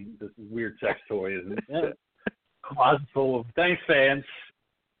dildos and just weird sex toys. And closet full of, thanks, fans.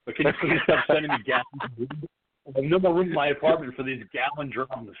 But can you please stop sending me gallons of food? I have no more room in my apartment for these gallon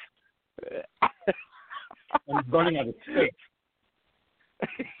drums. I'm running out of space.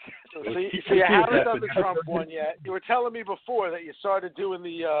 So you haven't done the Trump one yet. You were telling me before that you started doing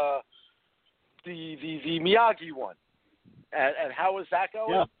the Miyagi one. And how is that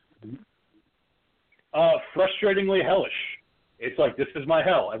going? Yeah. Frustratingly hellish. It's like, this is my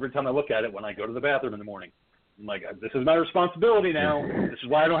hell every time I look at it when I go to the bathroom in the morning. I'm like, this is my responsibility now. This is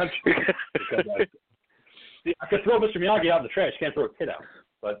why I don't have children. Because I could throw Mr. Miyagi out in the trash. Can't throw a kid out.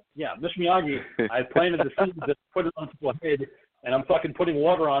 But, yeah, Mr. Miyagi, I planted the seed to put it on people's head, and I'm fucking putting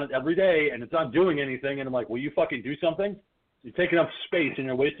water on it every day, and it's not doing anything. And I'm like, will you fucking do something? You're taking up space, and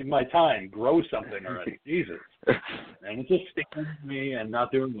you're wasting my time. Grow something already. Jesus. And it's just sticking to me and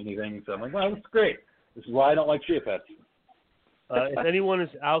not doing anything. So I'm like, well, that's great. This is why I don't like chia pets. If anyone is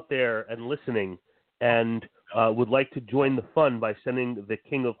out there and listening and would like to join the fun by sending the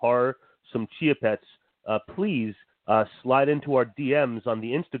King of Horror some chia pets, please slide into our DMs on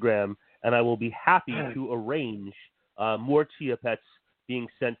the Instagram, and I will be happy to arrange more chia pets being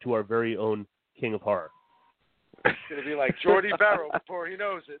sent to our very own King of Horror. It's going to be like Jordy Barrow before he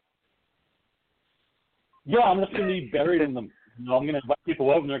knows it. Yeah, I'm just going to be buried in them. You know, I'm going to invite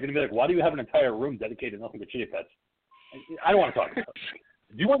people over, and they're going to be like, why do you have an entire room dedicated to nothing but chia pets? I don't want to talk about it.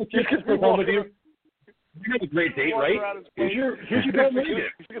 Do you want the chia pets to go home with you? You have a great date, right? Here's your guy. He's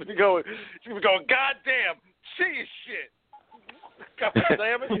going to be going, God damn, chia shit. God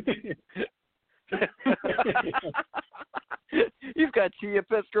damn it. He's got chia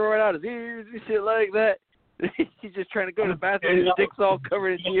pets growing out his ears and shit like that. He's just trying to go to the bathroom. His dick's all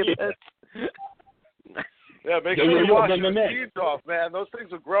covered in chia pets. Yeah, make sure you wash your seeds off, man. Those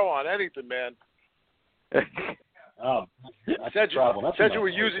things will grow on anything, man. Oh, said you were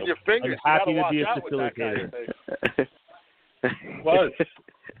using your fingers. I'm happy you to be a watch out with that kind facilitator. of thing. Well,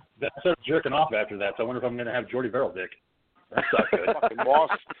 I started jerking off after that, so I wonder if I'm going to have Jordy Verrill dick. That's not good. Fucking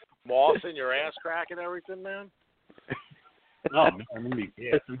moss in your ass crack and everything, man. No, man, I'm going to be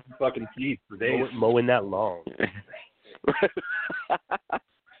pissing fucking teeth for days. Mowing that long.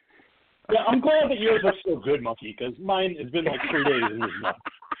 Yeah, I'm glad that yours are still good, Monkey, because mine has been like 3 days and it's not.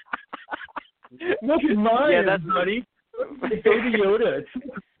 Look at mine, yeah, that's buddy. Baby Yoda.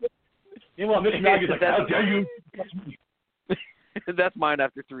 You know what, Mr. Maggie's like, how dare you? That's mine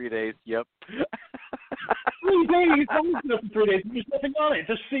after 3 days, yep. 3 days? How is it after 3 days? There's nothing on it,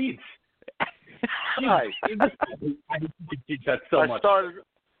 just seeds. Nice. I hate that so much.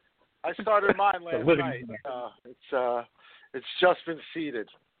 I started mine last night. It's just been seeded.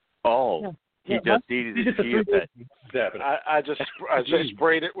 Oh, he just seeded his chia pet. I just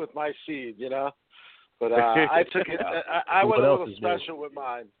sprayed it with my seed, you know. But I took it. I went a little special with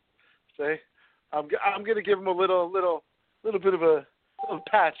mine. See, I'm gonna give him a little bit of a little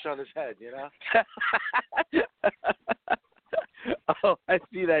patch on his head, you know. Oh, I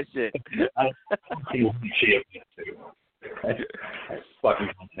see that shit. I fucking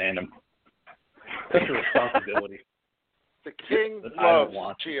can't stand him. Such a responsibility. The king loves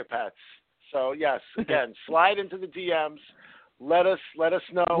chia pets. So yes, again, slide into the DMs. Let us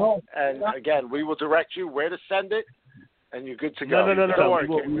know, and again, we will direct you where to send it, and you're good to go.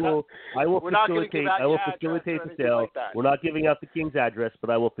 No. I will facilitate the sale. Like that. We're not giving out the King's address, but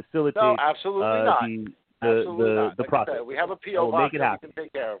I will facilitate. No, absolutely not. The process. We have a PO box that we can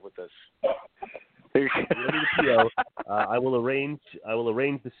take care of with this. I will arrange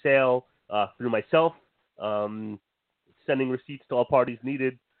the sale through myself, sending receipts to all parties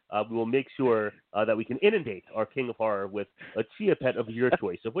needed. We will make sure that we can inundate our King of Horror with a chia pet of your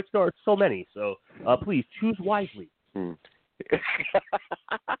choice, of which there are so many. So please choose wisely. Oh,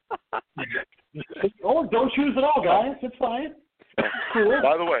 don't choose at all, guys. It's fine. Cool.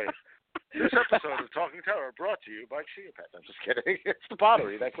 By the way, this episode of Talking Terror brought to you by Chia Pet. I'm just kidding. It's the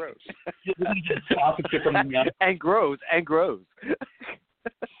pottery that grows. and grows.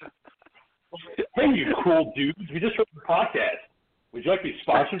 Hey, you cool dudes. We just heard the podcast. Would you like to be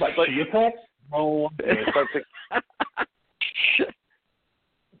sponsored by Chia Pet? Oh,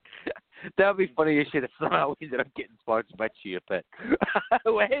 that would be funny as shit if somehow we ended up getting sponsored by Chia Pet.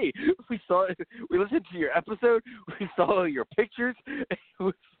 Hey, we listened to your episode. We saw your pictures.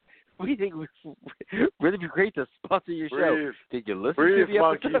 We think it would really be great to sponsor your show. Did you listen to the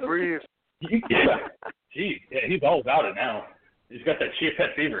episode? Breathe. Yeah. Gee, yeah, he's all about it now. He's got that Chia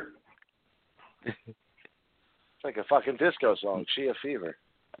Pet fever. It's like a fucking disco song, Chia Fever.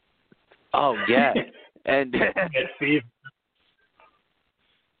 Oh, yeah. And fever.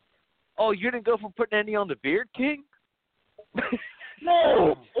 Oh, you didn't go for putting any on the beard, King?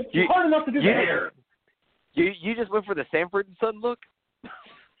 No, it's hard enough to do the hair. You just went for the Sanford and Son look?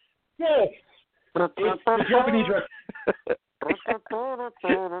 Yes. It's the Japanese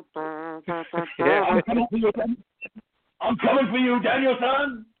I'm coming for you,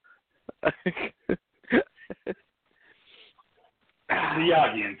 Daniel-san.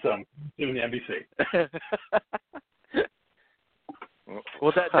 Miyagi and some doing the NBC.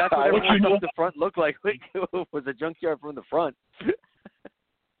 Well, that's what everyone off the front looked like. It was a junkyard from the front.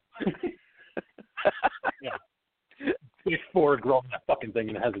 Yeah. It's forward growing that fucking thing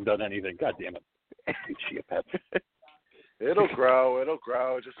and it hasn't done anything. God damn it. Chia Pet. It'll grow.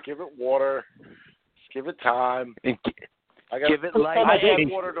 Just give it water. Just give it time. Give it light. I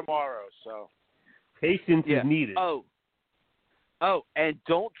have water tomorrow, so. Patience is needed. Oh, and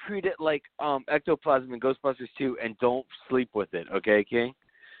don't treat it like ectoplasm in Ghostbusters 2, and don't sleep with it, okay, King?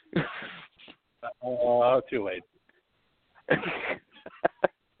 Too late.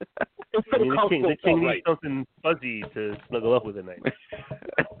 The king needs something fuzzy to snuggle up with at night.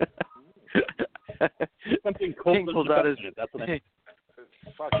 Something cold. King pulls out his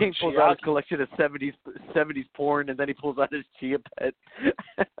collection of 70s porn, and then he pulls out his Chia Pet.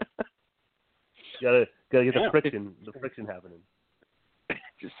 Gotta get the friction happening.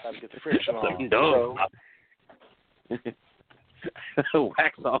 Just gotta get the friction on. No.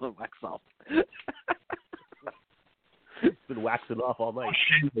 Wax on and wax off. It's been waxing off all night.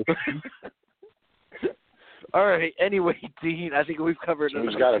 All right. Anyway, Dean, I think we've covered.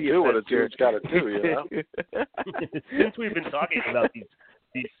 Dude's got to do what a dude's got to do, you know. Since we've been talking about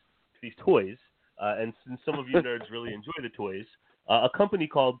these toys, and since some of you nerds really enjoy the toys, a company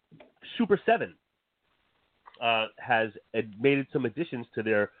called Super 7 has made some additions to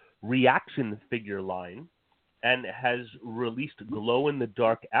their reaction figure line, and has released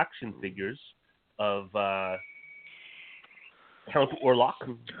glow-in-the-dark action figures of Count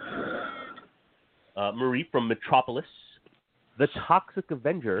Orlok, Marie from Metropolis, the Toxic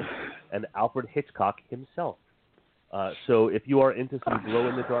Avenger, and Alfred Hitchcock himself. So if you are into some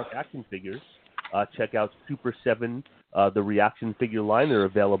glow-in-the-dark action figures, check out Super 7, the reaction figure line. They're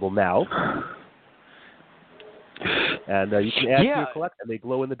available now. And you can add to your collection. They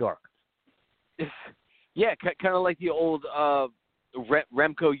glow in the dark. Yeah, kind of like the old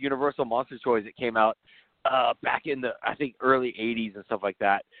Remco Universal Monster toys that came out back in the, I think, early 80s and stuff like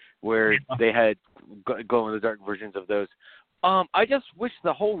that, where they had glow-in-the-dark versions of those. I just wish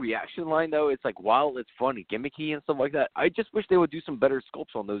the whole reaction line, though, it's like, while it's fun and gimmicky and stuff like that, I just wish they would do some better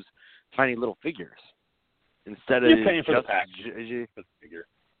sculpts on those tiny little figures. Instead You're paying for the package for the figure.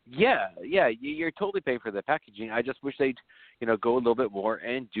 Yeah, you're totally paying for the packaging. I just wish they'd, go a little bit more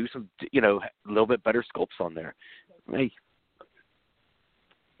and do some, a little bit better sculpts on there. Hey.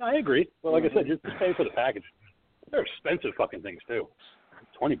 I agree. Well, like I said, just pay for the package. They're expensive fucking things too.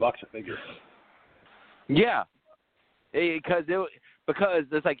 $20 a figure. Yeah, because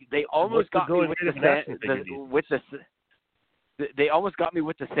it's like they almost got me with They almost got me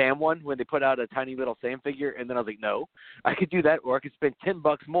with the Sam one when they put out a tiny little Sam figure, and then I was like, no, I could do that, or I could spend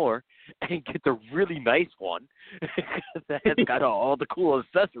 $10 more and get the really nice one that's got all the cool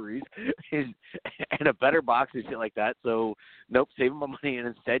accessories and a better box and shit like that. So, nope, saving my money and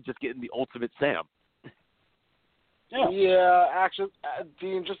instead just getting the ultimate Sam. Yeah,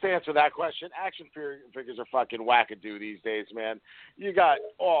 Dean, just to answer that question, action figures are fucking wackadoo these days, man. You got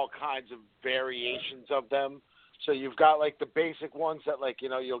all kinds of variations of them. So you've got, like, the basic ones that, like, you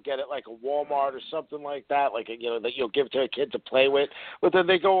know, you'll get at, like, a Walmart or something like that, like, you know, that you'll give to a kid to play with. But then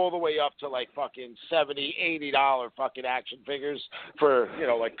they go all the way up to, like, fucking $70, $80 fucking action figures for, you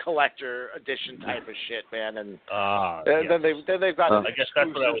know, like, collector edition type of shit, man. And then they've got I guess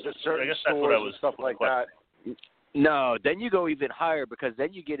that's what I was. I guess that's what I was. And stuff like that. No, then you go even higher because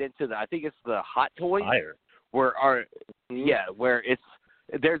then you get into I think it's the Hot Toys. Higher. Where it's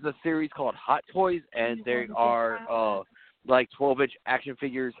there's a series called Hot Toys, and they are like 12-inch action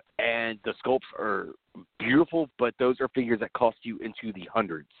figures, and the sculpts are beautiful, but those are figures that cost you into the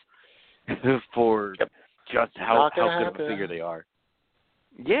hundreds for just how good of a figure they are.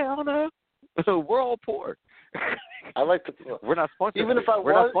 Yeah, I don't know. We're all poor. I like to. We're not sponsored. Even if I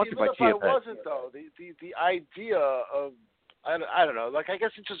wasn't, though, the idea of I don't know. Like, I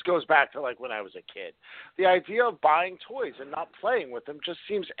guess it just goes back to, like, when I was a kid. The idea of buying toys and not playing with them just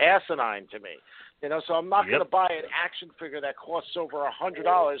seems asinine to me. You know, so I'm not going to buy an action figure that costs over $100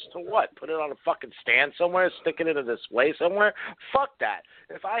 to what? Put it on a fucking stand somewhere, stick it in a display somewhere? Fuck that.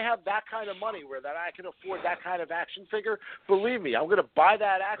 If I have that kind of money where that I can afford that kind of action figure, believe me, I'm going to buy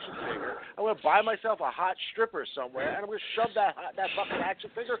that action figure. I'm going to buy myself a hot stripper somewhere, and I'm going to shove that fucking action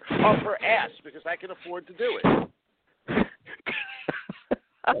figure up her ass because I can afford to do it.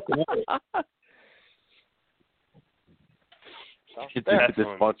 The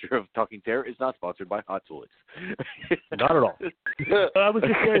sponsor of Talking Terror is not sponsored by Hot Toys. Not at all. I was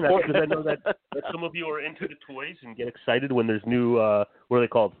just sharing that because I know that some of you are into the toys and get excited when there's new, what are they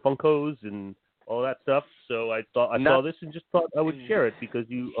called, Funkos and all that stuff. So I saw this and just thought I would share it because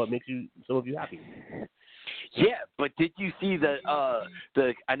it makes some of you happy. Yeah, but did you see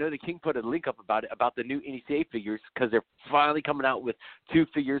I know the King put a link up about it, about the new NECA figures, because they're finally coming out with 2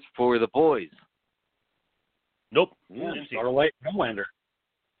 figures for the boys. Nope. Yeah, Starlight Homelander.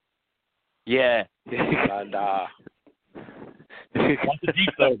 Yeah. And, want the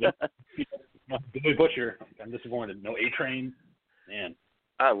deep, though. Billy Butcher. I'm disappointed. No A-Train. Man.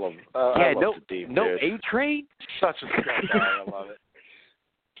 I love no the deep, no dude. A-Train? Such a good guy. I love it.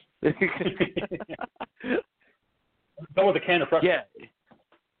 Go with a can of fresh.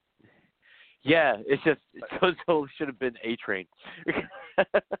 Yeah, it's just so should have been A-Train.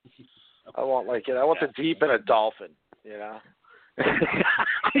 I want the deep and a dolphin, you know.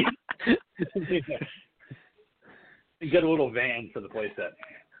 You get a little van for the playset.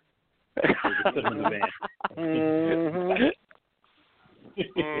 Put them in the van.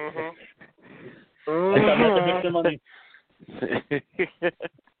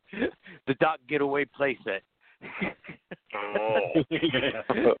 The Doc Getaway playset.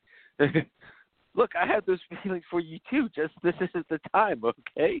 Look, I have those feelings for you too. Just this isn't the time,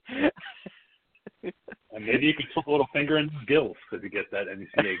 okay? And maybe you could put a little finger in his gills if you get that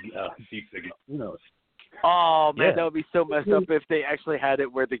NECA deep figure. Who knows? Oh man, that would be so messed up if they actually had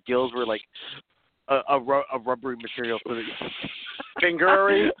it where the gills were like a rubbery material. So that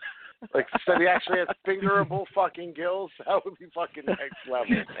fingery. Like, so he actually has fingerable fucking gills. That would be fucking next level,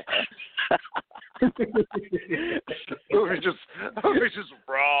 man. We're just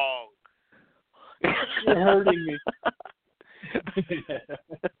wrong. You're hurting me.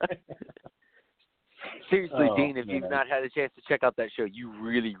 Seriously, Dean, if you've not had a chance to check out that show, you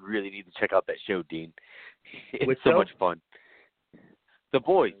really, really need to check out that show, Dean. It's so much fun. The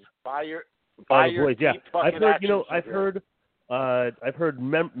Boys. Buy your Boys, yeah. I've heard, I've heard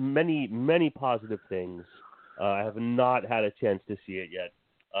many positive things. I have not had a chance to see it yet.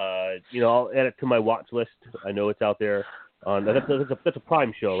 I'll add it to my watch list. I know it's out there. That's a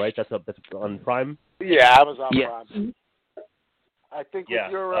Prime show, right? That's on Prime. Yeah, Amazon Prime. I think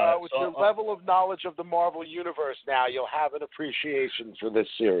with your your level of knowledge of the Marvel Universe now, you'll have an appreciation for this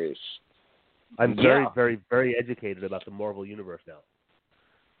series. I'm very, very, very educated about the Marvel Universe now.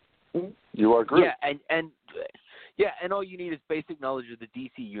 You are great. Yeah, and all you need is basic knowledge of the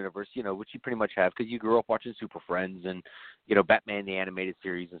DC Universe, which you pretty much have because you grew up watching Super Friends and, Batman the Animated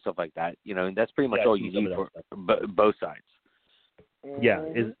Series and stuff like that. And that's pretty much all you need for both sides. Yeah,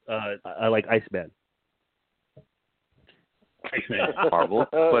 I like Iceman. Iceman. Marvel,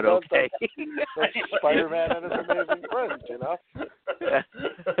 but okay. That's Spider-Man and his amazing friends, you know?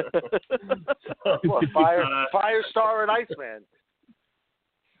 Well, Firestar and Iceman.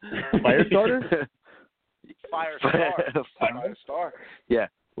 Firestarter? Firestar. Yeah.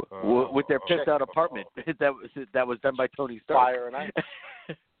 With their pissed out apartment. That was done by Tony Stark. Fire and Ice.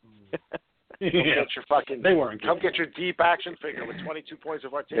 Come get your deep action figure with 22 points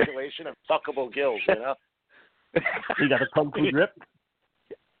of articulation and fuckable gills, you know? You got a kung fu grip?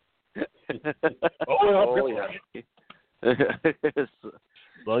 Oh, yeah.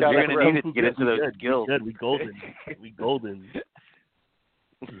 Well, you're going to need it to get into those skills. Good. We golden.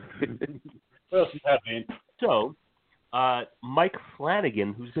 What else you have, man? So, Mike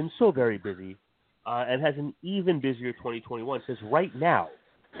Flanagan, who's been so very busy and has an even busier 2021, says right now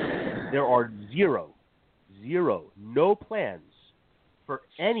there are no plans for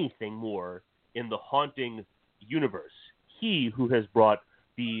anything more in the Haunting universe. He, who has brought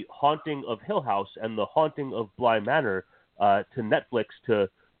the Haunting of Hill House and the Haunting of Bly Manor to Netflix to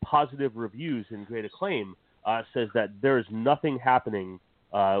positive reviews and great acclaim, says that there is nothing happening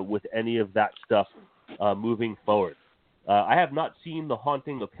with any of that stuff moving forward. I have not seen the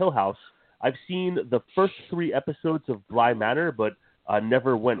Haunting of Hill House. I've seen the first 3 episodes of Bly Manor, but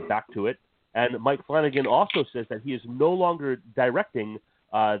never went back to it. And Mike Flanagan also says that he is no longer directing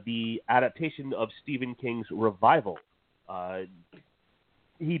the adaptation of Stephen King's Revival.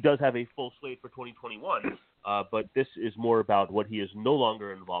 He does have a full slate for 2021, but this is more about what he is no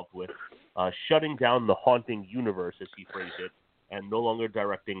longer involved with, shutting down the Haunting universe, as he phrased it, and no longer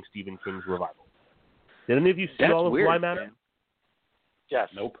directing Stephen King's Revival. Did any of you see all of Bly Manor? Man. Yes.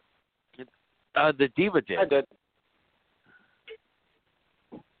 Nope. The Diva did. I did.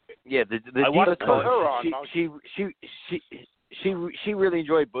 Yeah, the I Diva watched her on. she really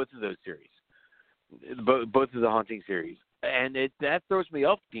enjoyed both of those series, both of the Haunting series, and that throws me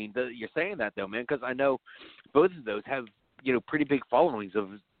off, Dean. You're saying that though, man, because I know both of those have pretty big followings of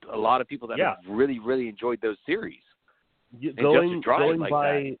a lot of people that have really enjoyed those series. Going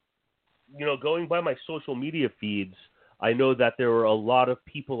by my social media feeds, I know that there are a lot of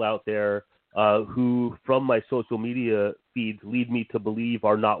people out there who, from my social media feeds, lead me to believe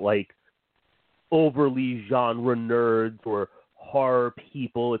are not like overly genre nerds or horror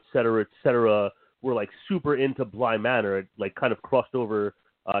people, et cetera, were like super into Bly Manor. It like kind of crossed over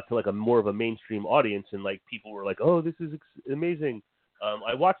to like a more of a mainstream audience, and like people were like, "Oh, this is amazing."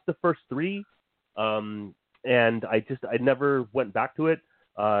 I watched the first 3, and I never went back to it.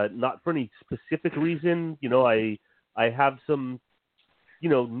 Not for any specific reason. I have some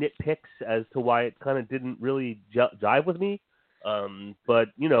nitpicks as to why it kind of didn't really jive with me. But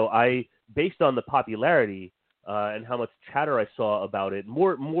I, based on the popularity and how much chatter I saw about it,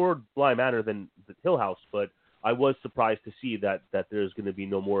 more Bly Manor than the Hill House, but I was surprised to see that there's going to be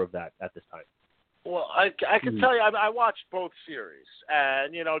no more of that at this time. Well, I can tell you, I watched both series,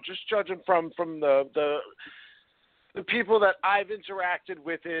 and just judging from the people that I've interacted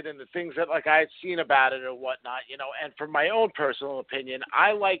with it and the things that like I had seen about it or whatnot, and from my own personal opinion,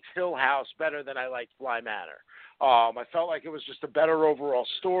 I liked Hill House better than I liked Bly Manor. I felt like it was just a better overall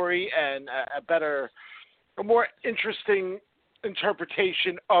story and a more interesting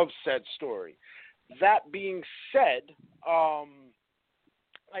interpretation of said story. That being said, I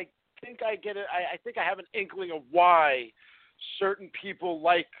think I get it. I think I have an inkling of why certain people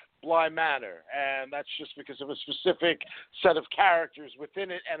like Bly Manor, and that's just because of a specific set of characters within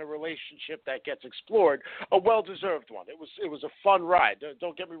it and a relationship that gets explored. A well-deserved one. It was a fun ride.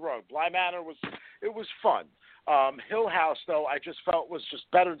 Don't get me wrong. Bly Manor was fun. Hill House, though, I just felt was just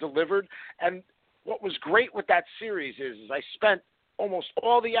better delivered. And what was great with that series is I spent almost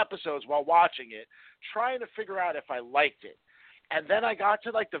all the episodes while watching it trying to figure out if I liked it. And then I got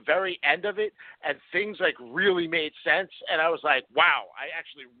to like the very end of it, and things like really made sense. And I was like, wow, I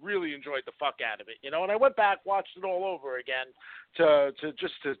actually really enjoyed the fuck out of it, And I went back, watched it all over again to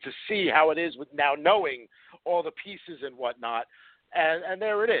see how it is with now knowing all the pieces and whatnot. And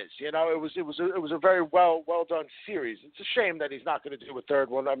there it is. It was a very well done series. It's a shame that he's not going to do a third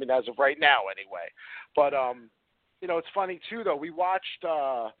one. I mean, as of right now, anyway. But it's funny too, though. We watched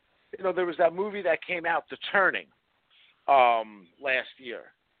there was that movie that came out, The Turning. Last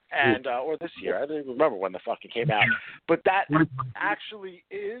year and or this year. I don't even remember when the fuck it came out. But that actually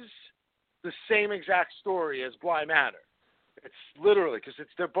is the same exact story as Bly Manor. It's literally because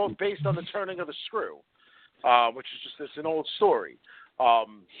they're both based on the turning of the screw, which is just an old story.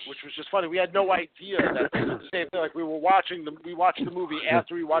 Which was just funny. We had no idea that it was the same thing. Like we watched the movie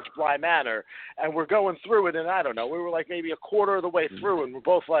after we watched Bly Manor, and we're going through it, and I don't know, we were like maybe a quarter of the way through, and we're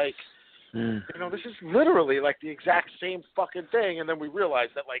both like, You know, this is literally like the exact same fucking thing, and then we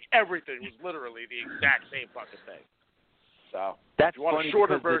realized that like everything was literally the exact same fucking thing. So, That's if you want funny a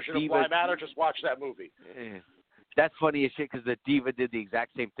shorter because the version of Diva- Why Matter, just watch that movie. That's funny as shit because the Diva did the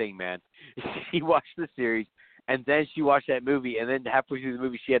exact same thing, man. She watched the series, and then she watched that movie, and then halfway through the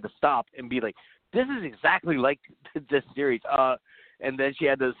movie, she had to stop and be like, "This is exactly like this series." And then she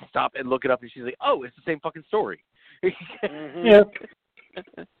had to stop and look it up, and she's like, "Oh, it's the same fucking story." Mm-hmm. Yeah.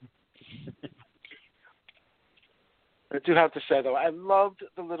 I do have to say, though, I loved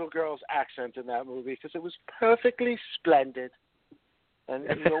the little girl's accent in that movie because it was perfectly splendid. And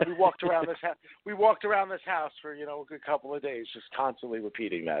you know, we walked around this house. We walked around this house for a good couple of days, just constantly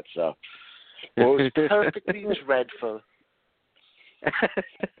repeating that. So it was perfectly dreadful.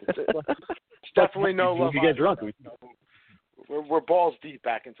 It's definitely no Love You Island. get drunk. We're balls deep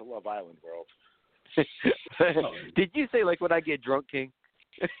back into Love Island world. Did you say like when I get drunk, King?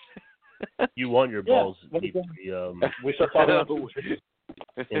 You want your balls What deep is to be We start talking about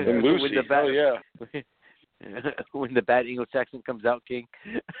And Lucy, When the bad, yeah. when the bad English accent comes out, King.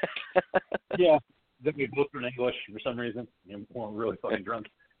 Yeah. Then we both in English for some reason. We're really fucking drunk.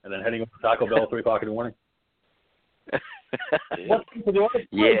 And then heading up to Taco Bell at 3 o'clock in the morning. What's for the order?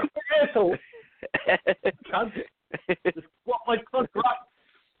 Yeah. Asshole. Just walk like fuck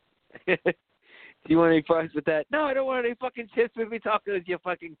right. Do you want any fries with that? No, I don't want any fucking chips with me tacos, you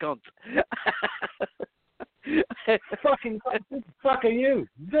fucking cunt. Fucking fuck are you?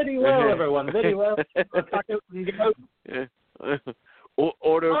 Very well, everyone. Very well. Taco and go.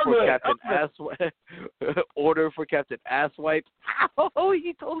 Order for Okay, Captain okay. Order for Captain Asswipe. Oh,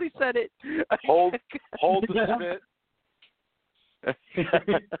 he totally said it. Hold the spit.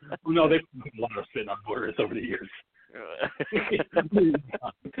 No, they've put a lot of spit on orders over the years.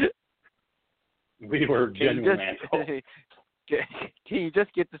 We were genuine assholes. Can you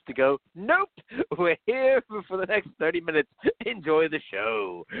just get this to go? Nope. We're here for the next 30 minutes. Enjoy the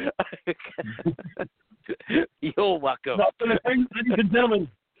show. You're welcome. Ladies and gentlemen,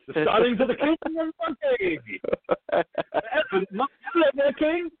 the startings of the King and Monkey. The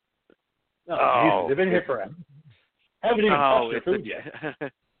King? Oh, Jesus, they've been here forever. Haven't even touched their food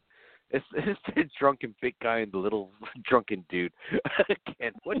yet. It's the drunken big guy and the little drunken dude.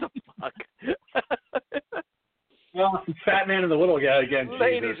 Again, what the fuck? Well, it's Fat Man and the little guy again.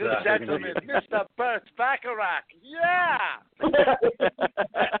 Ladies Jesus, and gentlemen, Mr. Bert Bacharach. Yeah!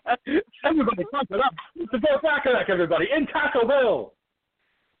 Everybody, pump it up. Mr. Bert Bacharach, everybody, in Taco Bell.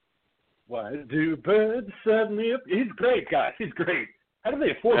 Why do birds suddenly... He's great, guys. He's great. How do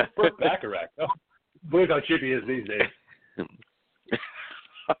they afford Bert Bacharach? Oh, look how cheap he is these days.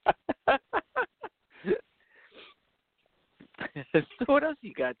 So what else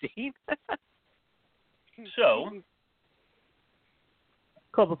you got, Dean? So,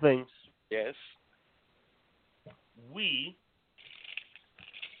 a couple things. Yes. We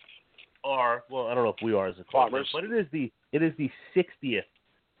are, well, I don't know if we are as a Farmers. but it is the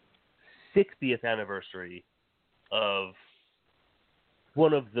 60th anniversary of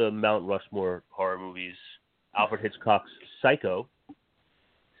one of the Mount Rushmore horror movies, Alfred Hitchcock's Psycho.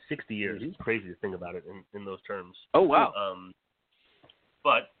 60 years. It's crazy to think about it in those terms. Oh, wow.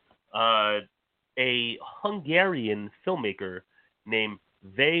 But a Hungarian filmmaker named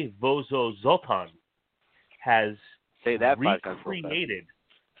Vozo Zoltan has Say that 5 times. recreated.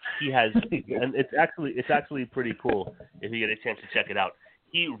 He has, and it's actually pretty cool if you get a chance to check it out.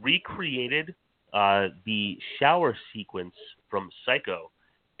 He recreated the shower sequence from Psycho,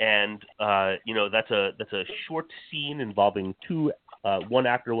 and that's a short scene involving one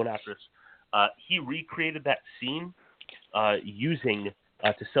actor, one actress. He recreated that scene using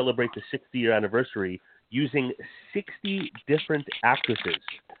to celebrate the 60-year anniversary, using 60 different actresses.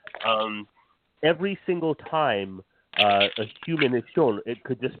 Every single time a human is shown, it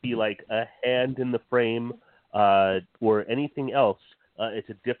could just be like a hand in the frame or anything else. It's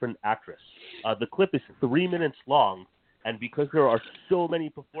a different actress. The clip is 3 minutes long, and because there are so many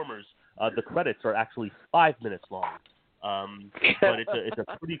performers, the credits are actually 5 minutes long. But it's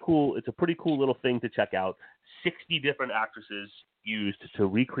a pretty cool little thing to check out. 60 different actresses used to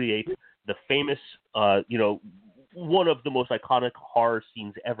recreate the famous, one of the most iconic horror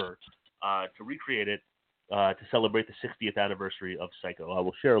scenes ever. To recreate it to celebrate the 60th anniversary of Psycho. I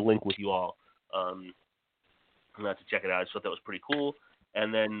will share a link with you all to check it out. I just thought that was pretty cool.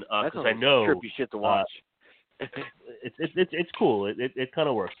 And then because I know trippy shit to watch. It's cool. It kind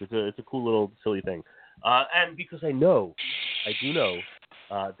of works. It's a cool little silly thing. And because I do know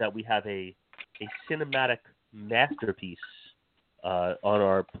that we have a cinematic masterpiece on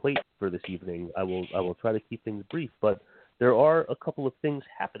our plate for this evening, I will try to keep things brief. But there are a couple of things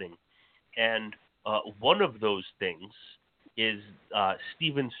happening And one of those things is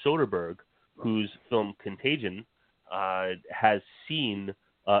Steven Soderbergh, whose film Contagion has seen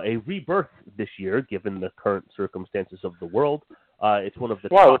a rebirth this year, given the current circumstances of the world. It's one of the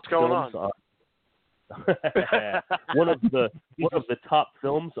top what's going films on? one of the top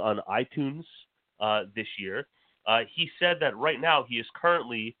films on iTunes this year. He said that right now he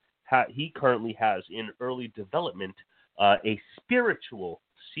currently has in early development a spiritual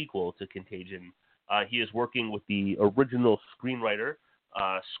sequel to Contagion. He is working with the original screenwriter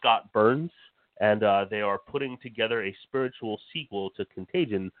Scott Burns, and they are putting together a spiritual sequel to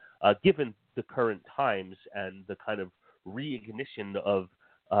Contagion, given the current times and the kind of reignition of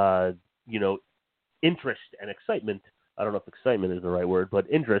interest and excitement. I don't know if excitement is the right word, but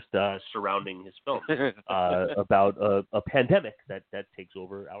interest surrounding his film about a pandemic that takes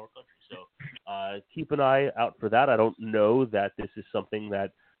over our country. So keep an eye out for that. I don't know that this is something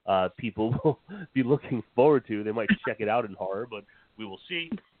that people will be looking forward to. They might check it out in horror, but we will see.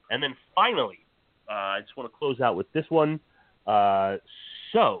 And then finally, I just want to close out with this one.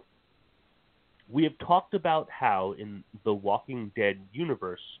 So we have talked about how in the Walking Dead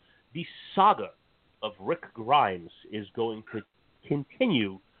universe, the saga of Rick Grimes is going to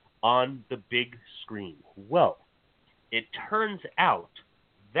continue on the big screen. Well, it turns out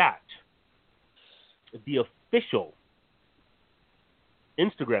that the official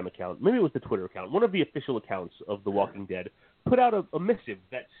Instagram account, maybe it was the Twitter account, one of the official accounts of The Walking Dead, put out a missive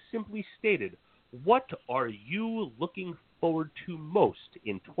that simply stated, "What are you looking forward to most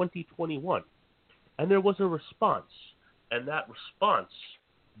in 2021?" And there was a response, and that response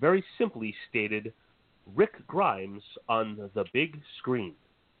very simply stated, "Rick Grimes on the big screen."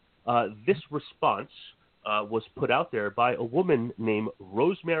 This response was put out there by a woman named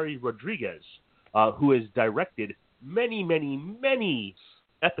Rosemary Rodriguez, who has directed many, many, many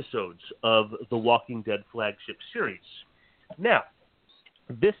episodes of the Walking Dead flagship series. Now,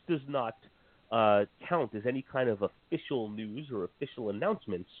 this does not count as any kind of official news or official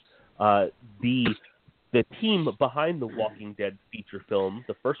announcements. The team behind the Walking Dead feature film,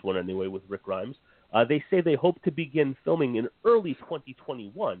 the first one anyway, with Rick Grimes, they say they hope to begin filming in early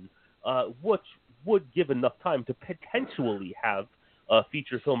 2021, which would give enough time to potentially have a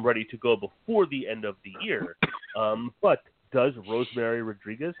feature film ready to go before the end of the year. But does Rosemary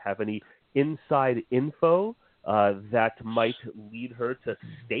Rodriguez have any inside info that might lead her to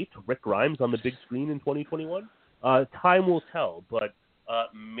state Rick Grimes on the big screen in 2021? Time will tell, but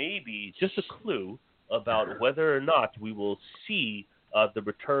maybe just a clue about whether or not we will see the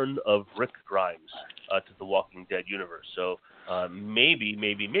return of Rick Grimes to the Walking Dead universe. So maybe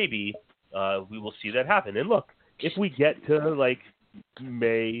we will see that happen. And look, if we get to like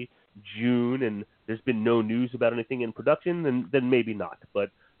May, June, and there's been no news about anything in production, then maybe not.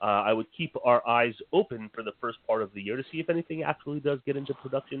 But I would keep our eyes open for the first part of the year to see if anything actually does get into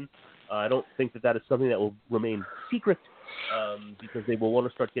production. I don't think that is something that will remain secret, because they will want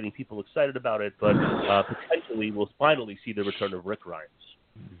to start getting people excited about it, but potentially we'll finally see the return of Rick Grimes.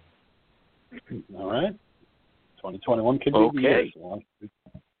 All right. 2021 could be the year. So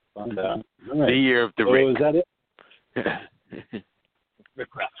find out. All right. The year of the so Rick. Is that it? Rick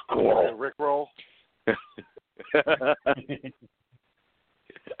Grimes. Cool. Rick roll. Get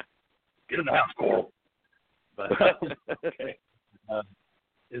in the house, Coral. But okay.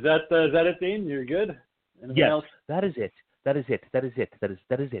 Is that it, Dean? You're good? Anything else? That is it. That is it.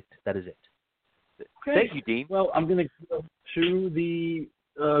 Okay. Thank you, Dean. Well, I'm going to go to the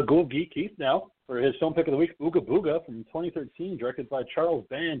Ghoul of Geek Keith now for his film pick of the week, Ooga Booga from 2013, directed by Charles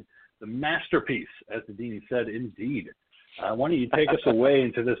Band, the masterpiece, as the Dean said, indeed. Why don't you take us away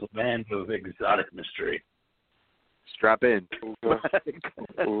into this land of exotic mystery? Strap in.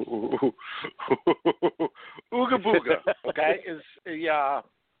 Ooga Booga, okay, is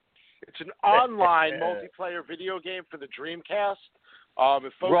it's an online multiplayer video game for the Dreamcast.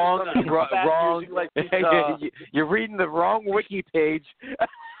 It focuses on Wrong. using, like, these, you're reading the wrong wiki page.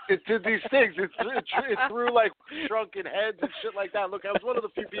 It did these things. It threw like shrunken heads and shit like that. Look, I was one of the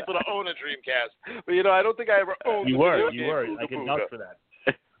few people to own a Dreamcast, but I don't think I ever owned. You were. I can vouch for that.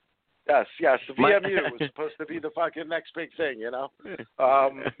 Yes. The VMU was supposed to be the fucking next big thing,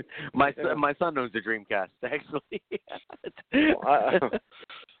 My son owns a Dreamcast, actually.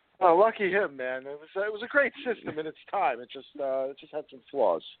 Lucky him, man. It was a great system in its time. It just had some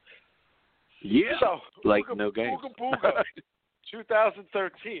flaws. Yeah. So, like Ooga, no games. Ooga Booga,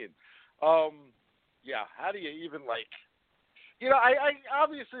 2013. How do you even I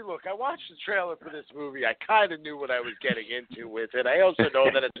obviously, look, I watched the trailer for this movie. I kind of knew what I was getting into with it. I also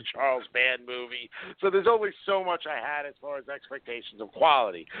know that it's a Charles Band movie, so there's only so much I had as far as expectations of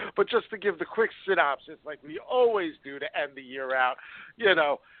quality. But just to give the quick synopsis, like we always do to end the year out,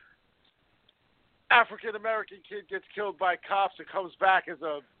 African-American kid gets killed by cops and comes back as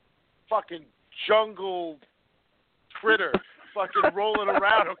a fucking jungle critter. Fucking rolling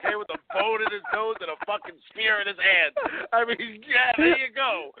around, okay, with a bone in his nose and a fucking spear in his hand. I mean, yeah, there you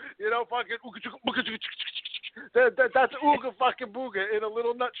go. Fucking that's Ooga fucking Booga in a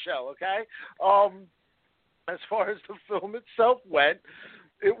little nutshell, okay? As far as the film itself went,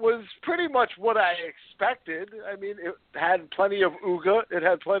 it was pretty much what I expected. I mean, it had plenty of Ooga, it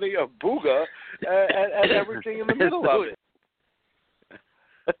had plenty of Booga, and everything in the middle of it.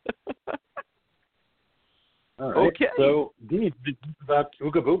 All right. Okay. So, Dean, about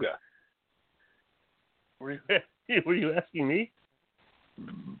Ooga Booga. Were you asking me?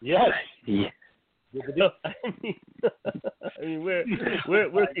 Yes. Yeah. No, I mean,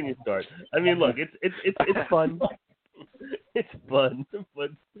 where can you start? I mean, look, it's fun. It's fun, but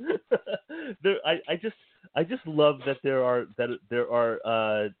I just love that there are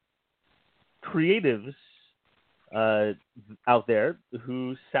creatives out there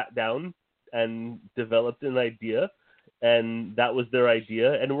who sat down and developed an idea, and that was their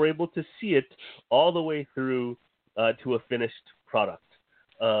idea, and were able to see it all the way through to a finished product.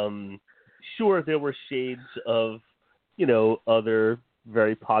 Sure, there were shades of, other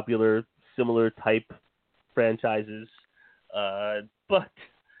very popular, similar type franchises, but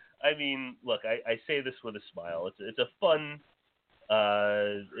I mean, look, I say this with a smile. It's a fun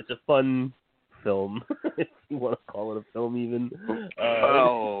film, if you want to call it a film, even.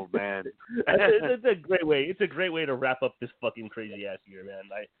 Oh man, it's a great way. It's a great way to wrap up this fucking crazy ass year, man.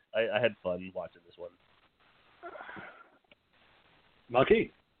 I had fun watching this one.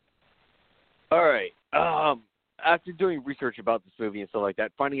 Monkey. All right. After doing research about this movie and stuff like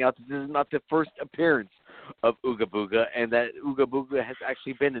that, finding out that this is not the first appearance of Ooga Booga, and that Ooga Booga has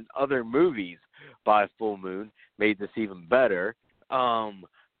actually been in other movies by Full Moon, made this even better.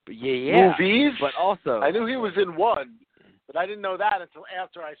 But yeah. Movies? But also, I knew he was in one, but I didn't know that until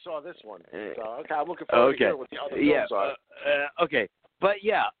after I saw this one. So, okay, I'm looking forward to hearing what the other films are. Okay. But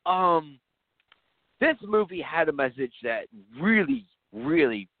yeah, this movie had a message that really,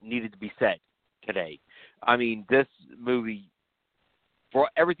 really needed to be said today. I mean, this movie, for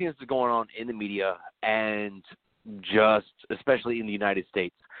everything that's going on in the media and just, especially in the United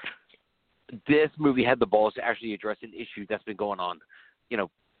States, this movie had the balls to actually address an issue that's been going on,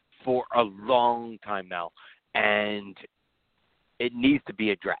 for a long time now, and it needs to be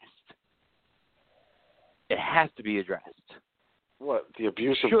addressed. It has to be addressed. What, the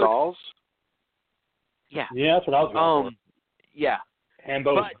abuse of dolls? Yeah. Yeah, that's what I was going for. Yeah.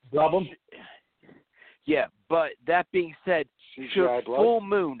 Hambo's problem? Yeah, but that being said, should Full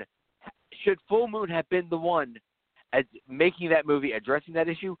Moon have been the one as making that movie, addressing that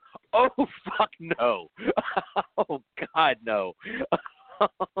issue? Oh, fuck no. Oh, God, no.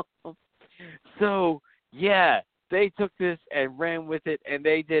 So, yeah, they took this and ran with it, and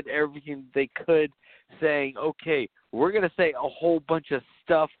they did everything they could, saying, okay, we're going to say a whole bunch of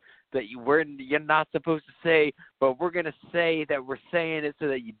stuff that you're not supposed to say, but we're going to say that we're saying it so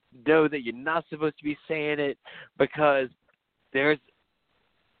that you know that you're not supposed to be saying it, because there's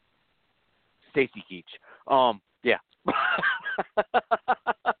Stacy Keach. Yeah.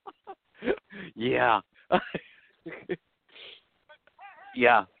 Yeah.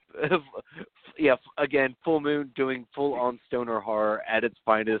 Yeah. Yeah, again, Full Moon doing full-on stoner horror at its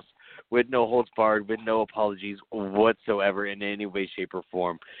finest, with no holds barred, with no apologies whatsoever in any way, shape, or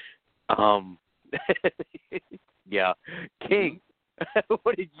form. Yeah. King,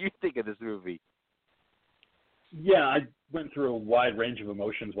 what did you think of this movie? Yeah, I went through a wide range of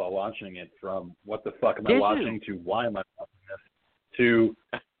emotions while watching it, from what the fuck am I watching to why am I watching this, to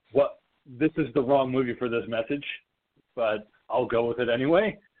what this is the wrong movie for this message, but I'll go with it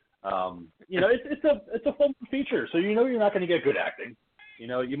anyway. It's a fun feature, so you're not going to get good acting.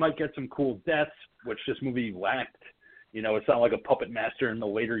 You might get some cool deaths, which this movie lacked. It's not like a Puppet Master in the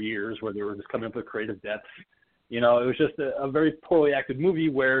later years where they were just coming up with creative deaths. It was just a very poorly acted movie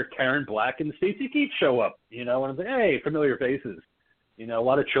where Karen Black and Stacy Keach show up, and it's like, hey, familiar faces. A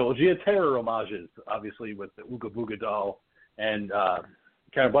lot of Trilogy of Terror homages, obviously, with the Ooga Booga doll, and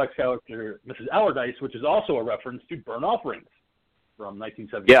Karen Black's character, Mrs. Allardyce, which is also a reference to Burn Offerings from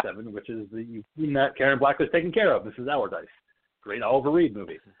 1977, which is the scene that Karen Black was taking care of, Mrs. Allardyce. Great Oliver Reed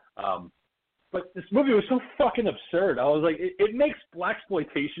movie. But this movie was so fucking absurd. I was like, it makes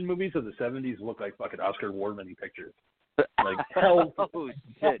blaxploitation movies of the 70s look like fucking Oscar award-winning pictures. Like hell, Oh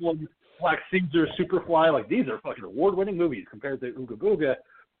shit! Black Caesar, Superfly, like these are fucking award-winning movies compared to Ooga Booga.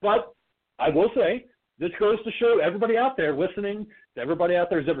 But I will say, this goes to show everybody out there listening, to everybody out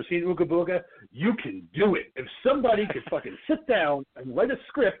there who's ever seen Ooga Booga, you can do it. If somebody could fucking sit down and write a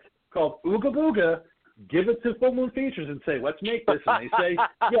script called Ooga Booga, give it to Full Moon Features and say, let's make this, and they say,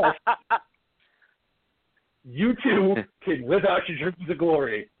 yes, you too can live out your dreams of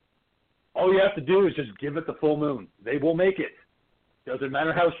glory. All you have to do is just give it the full moon. They will make it. Doesn't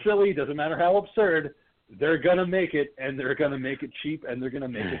matter how silly, doesn't matter how absurd, they're going to make it, and they're going to make it cheap, and they're going to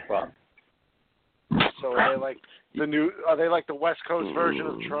make it fun. So are they like are they like the West Coast version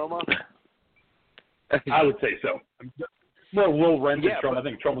of Trauma? I would say so. More low-rented Yeah, Trauma. I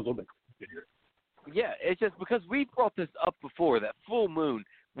think Trauma's a little bit bigger. Yeah, it's just because we brought this up before that Full Moon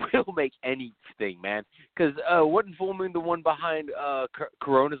will make anything, man. Because wasn't Full Moon the one behind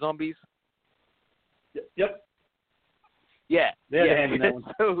Corona Zombies? Yep. Yeah. They had a hand in that one.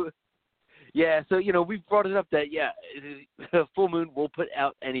 So we've brought it up that Full Moon will put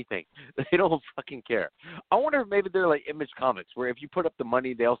out anything. They don't fucking care. I wonder if maybe they're like Image Comics, where if you put up the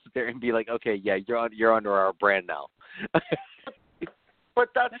money, they'll sit there and be like, okay, yeah, you're under our brand now. But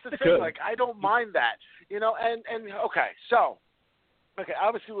that's the thing. Good. Like, I don't mind that, and okay, so. Okay,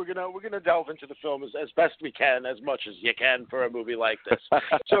 obviously we're gonna delve into the film as best we can, as much as you can for a movie like this.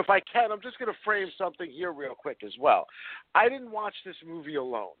 So if I can, I'm just gonna frame something here real quick as well. I didn't watch this movie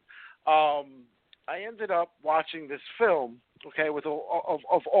alone. I ended up watching this film, okay, with of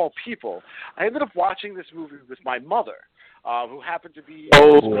all people. I ended up watching this movie with my mother, who happened to be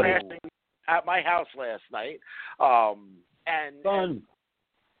crashing at my house last night. Fun.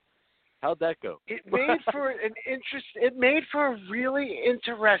 How'd that go? It made for a really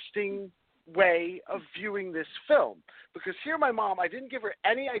interesting way of viewing this film, because here my mom, I didn't give her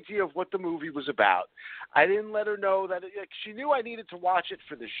any idea of what the movie was about. I didn't let her know that she knew I needed to watch it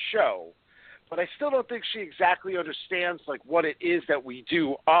for the show, but I still don't think she exactly understands like what it is that we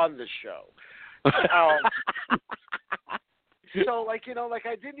do on the show. So, I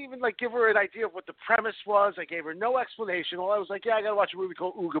didn't even, give her an idea of what the premise was. I gave her no explanation. All I was like, yeah, I got to watch a movie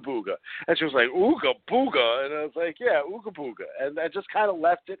called Ooga Booga. And she was like, Ooga Booga? And I was like, yeah, Ooga Booga. And I just kind of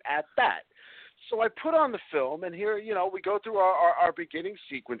left it at that. So I put on the film, and here, we go through our beginning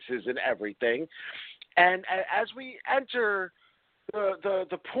sequences and everything. And as we enter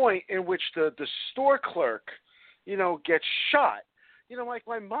the point in which the store clerk, gets shot,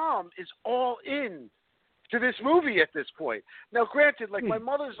 my mom is all in to this movie at this point. Now, granted, my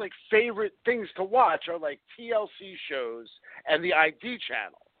mother's favorite things to watch are TLC shows and the ID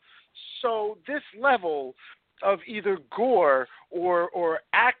channel. So this level of either gore or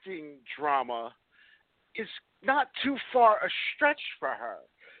acting drama is not too far a stretch for her.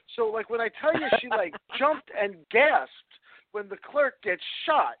 So when I tell you she jumped and gasped when the clerk gets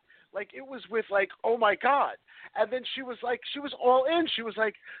shot, it was with oh my God. And then she was all in. She was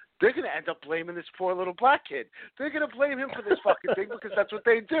like, they're going to end up blaming this poor little black kid. They're going to blame him for this fucking thing because that's what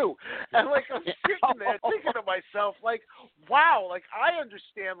they do. And, I'm sitting there thinking to myself, wow, I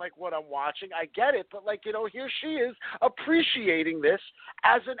understand, what I'm watching. I get it. But, here she is appreciating this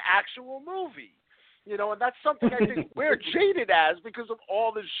as an actual movie. And that's something I think we're jaded as because of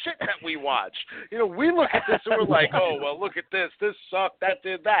all the shit that we watch. We look at this and we're like, oh, well, look at this. This sucked. That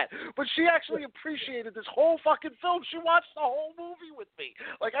did that. But she actually appreciated this whole fucking film. She watched the whole movie with me.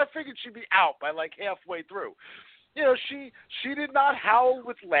 I figured she'd be out by, halfway through. She did not howl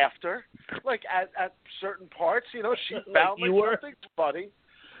with laughter, at certain parts. She found, something funny.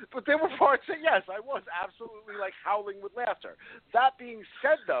 But there were parts that, yes, I was absolutely, howling with laughter. That being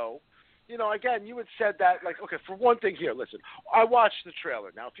said, though, again, you had said that, okay, for one thing here, listen, I watched the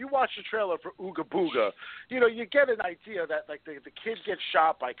trailer. Now, if you watch the trailer for Ooga Booga, you get an idea that, the kid gets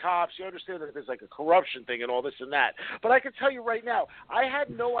shot by cops. You understand that there's, a corruption thing and all this and that. But I can tell you right now, I had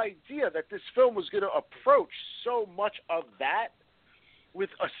no idea that this film was going to approach so much of that with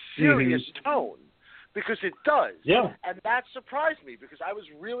a serious tone. Because it does. Yeah. And that surprised me because I was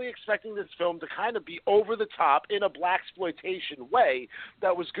really expecting this film to kind of be over the top in a blaxploitation way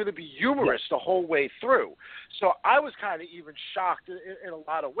that was going to be humorous the whole way through. So I was kind of even shocked in a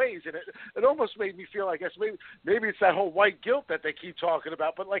lot of ways. And it almost made me feel, I guess, maybe it's that whole white guilt that they keep talking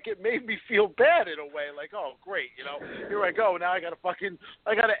about, but it made me feel bad in a way. Oh, great, here I go. Now I got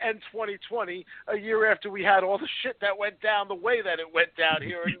to end 2020 a year after we had all the shit that went down the way that it went down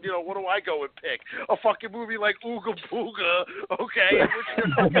here. And, what do I go and pick? A fucking movie like Ooga Booga, okay, in which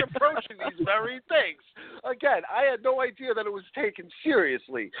they're fucking approaching these very things. Again, I had no idea that it was taken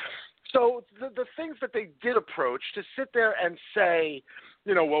seriously. So the things that they did approach, to sit there and say,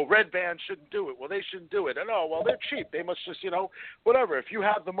 well, Red Band shouldn't do it. Well, they shouldn't do it. And, well, they're cheap. They must just, whatever. If you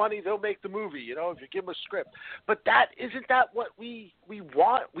have the money, they'll make the movie, if you give them a script. But isn't that what we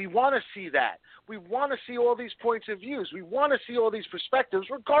want? We want to see that. We want to see all these points of views. We want to see all these perspectives,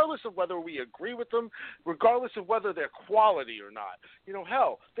 regardless of whether we agree with them, regardless of whether they're quality or not.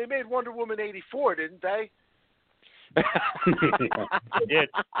 Hell, they made Wonder Woman 84, didn't they? They did.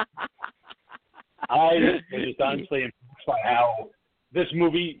 I was just honestly impressed by how this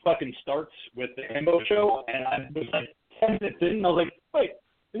movie fucking starts with the Hambo show, and I was like 10 minutes in, and I was like, wait,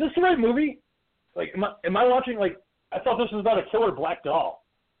 is this the right movie? Like, am I watching, I thought this was about a killer black doll.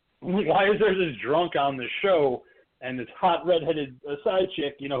 Like, why is there this drunk on the show and this hot redheaded side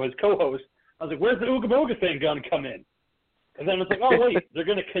chick, his co-host? I was like, where's the Ooga Booga thing gonna come in? And then it's like, oh, wait, they're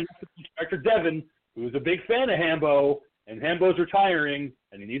going to connect with Dr. Devin, who's a big fan of Hambo, and Hambo's retiring,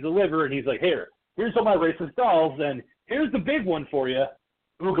 and he needs a liver, and he's like, here's all my racist dolls, and here's the big one for you,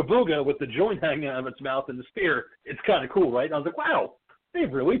 Ooga Booga, with the joint hanging out of its mouth and the spear. It's kind of cool, right? And I was like, wow,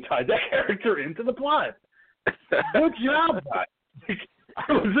 they've really tied that character into the plot. Good job, guys.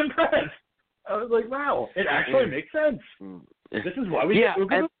 I was impressed. I was like, wow, it actually makes sense. This is why we get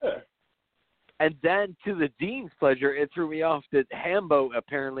Ooga Booga. And then, to the Dean's pleasure, it threw me off that Hambo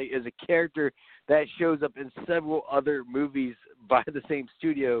apparently is a character that shows up in several other movies by the same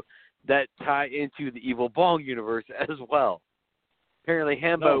studio that tie into the Evil Bong universe as well. Apparently,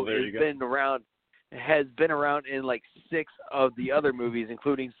 Hambo has been around in 6 of the other movies,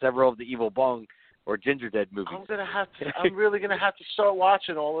 including several of the Evil Bong or Ginger Dead movies. I'm really gonna have to start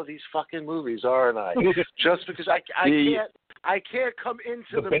watching all of these fucking movies, aren't I? Just because I can't come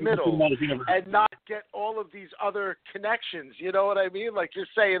into the middle and not get all of these other connections. You know what I mean? Like, you're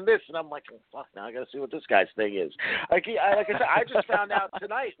saying this, and I'm like, oh, fuck, now I got to see what this guy's thing is. Like I said, I just found out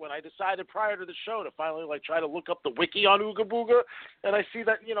tonight when I decided prior to the show to finally, try to look up the wiki on Ooga Booga, and I see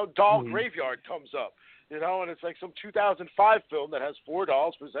that, Doll Graveyard comes up. And it's like some 2005 film that has 4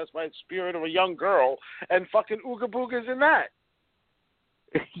 dolls possessed by the spirit of a young girl, and fucking Ooga Booga's in that.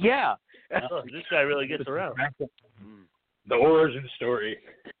 Yeah. Oh, this guy really gets around. The origin story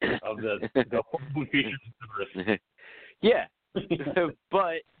of the horrible features universe. Yeah,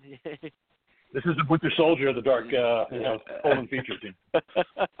 but this is the Winter Soldier of the dark, Poland feature team.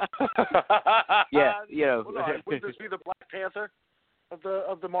 Yeah, Hold on. Would this be the Black Panther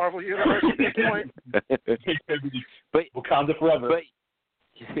of the Marvel universe at this point? But Wakanda forever.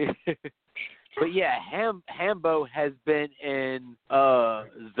 But yeah, Hambo has been in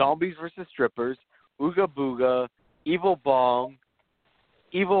Zombies vs. Strippers, Ooga Booga, Evil Bong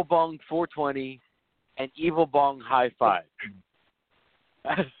 420, and Evil Bong High Five.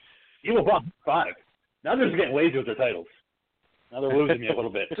 Evil Bong 5. Now they're just getting lazy with their titles. Now they're losing me a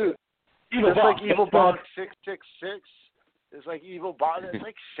little bit. Dude, Evil Bong 666. It's like Evil Bong. There's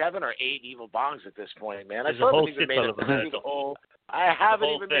 7 or 8 Evil Bongs at this point, man. I still haven't even made it through the whole. I haven't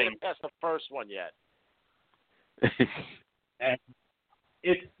even made it past the first one yet. And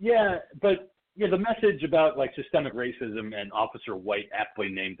the message about systemic racism and Officer White, aptly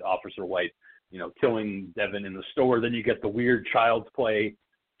named Officer White, killing Devin in the store. Then you get the weird child's play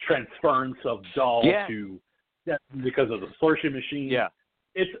transference of doll to Devin because of the Slurshing machine. Yeah,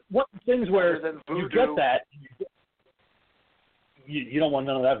 it's one of the things where you get that. You don't want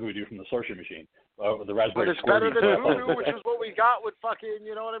none of that voodoo from the Slurshing machine. The raspberry. But it's better than voodoo, which is what we got with fucking,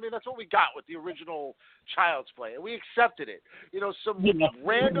 you know what I mean? That's what we got with the original Child's Play, and we accepted it. Some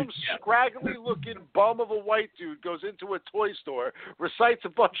random, scraggly-looking bum of a white dude goes into a toy store, recites a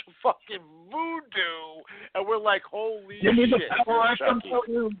bunch of fucking voodoo, and we're like, holy shit.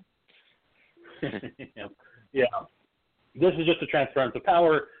 Yeah. This is just a transference of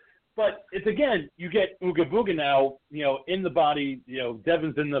power. But it's, again, you get Ooga Booga now, in the body,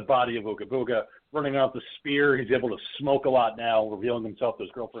 Devin's in the body of Ooga Booga, running out the spear. He's able to smoke a lot now, revealing himself to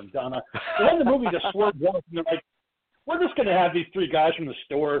his girlfriend, Donna. And then the movie just swerves off, and they're like, we're just going to have these 3 guys from the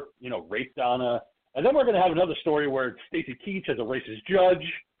store, rape Donna. And then we're going to have another story where Stacy Keach has a racist judge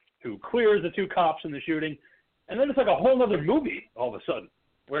who clears the 2 cops in the shooting. And then it's like a whole other movie all of a sudden,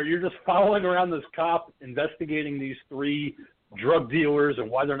 where you're just following around this cop, investigating these 3 drug dealers and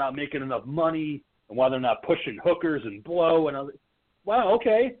why they're not making enough money and why they're not pushing hookers and blow. And I was like, wow,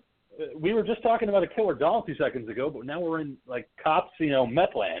 okay. We were just talking about a killer doll 2 seconds ago, but now we're in cops,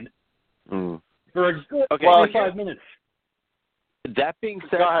 meth land for a good 5 minutes. That being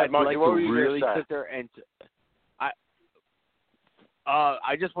said, ahead, I'd like what to were you really gonna say? sit there and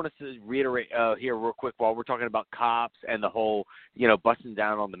I just want to reiterate here real quick while we're talking about cops and the whole, busting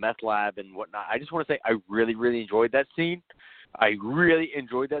down on the meth lab and whatnot. I just want to say I really, really enjoyed that scene. I really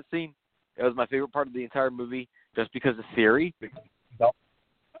enjoyed that scene. It was my favorite part of the entire movie just because of Siri.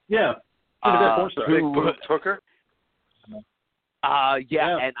 Yeah. Porn star. Who took her?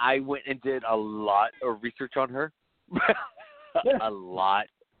 Yeah, and I went and did a lot of research on her. A lot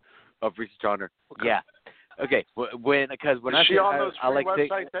of research on her. Okay. Yeah. Okay. When Is I she say on those free like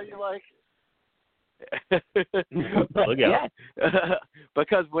websites that you like? Yeah.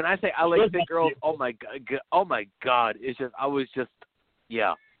 Because when I say I like thick girls, oh my god, it's just I was just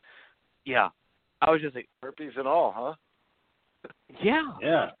yeah. I was just like Herpes and all, huh?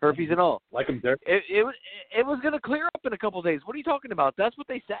 Yeah. Herpes and all. Like them there. It was gonna clear up in a couple of days. What are you talking about? That's what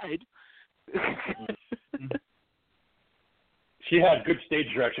they said. She had good stage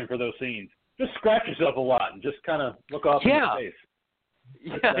direction for those scenes. Just scratch yourself a lot and just kind of look off in your face.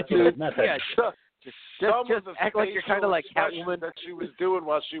 Yeah, dude. Just act like you're kind of like Catwoman. That she was doing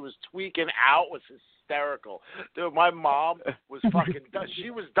while she was tweaking out was hysterical. Dude, my mom was fucking.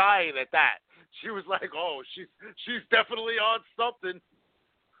 She was dying at that. She was like, "Oh, she's definitely on something."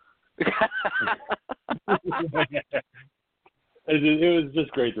 It was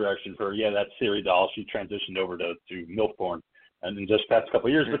just great direction for that Siri doll. She transitioned over to MILF porn, and in just past couple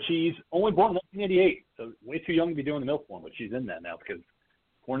of years. But she's only born in 1988, so way too young to be doing the MILF porn. But she's in that now because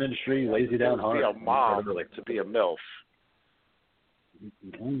porn industry lays you down hard. To be a mom, to be a MILF.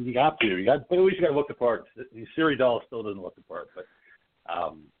 You got to. But at least you got to look the part. The Siri doll still doesn't look the part, but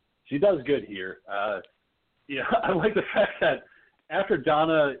she does good here. I like the fact that after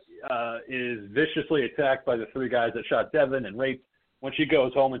Donna is viciously attacked by the three guys that shot Devin and raped, when she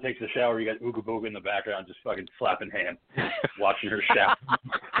goes home and takes a shower, you got Ooga Booga in the background just fucking slapping hands, watching her shower.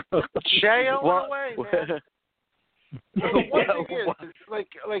 Jay away, man. But one thing is,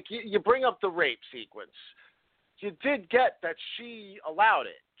 like you bring up the rape sequence. You did get that she allowed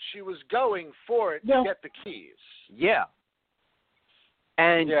it. She was going for it to get the keys. Yeah.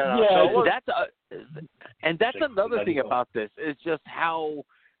 And that's another thing about this is just how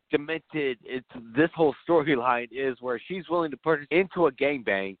demented this whole storyline is, where she's willing to put it into a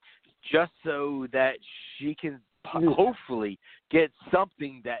gangbang just so that she can hopefully get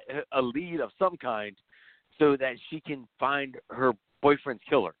something, that a lead of some kind, so that she can find her boyfriend's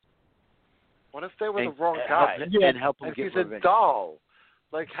killer. What if they were the wrong guy? And help him and get he's revenge. a doll.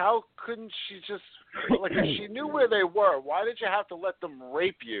 Like, how couldn't she just, like, if she knew where they were, why did you have to let them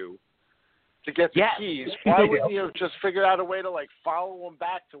rape you to get the keys? Why wouldn't you have just figured out a way to, like, follow them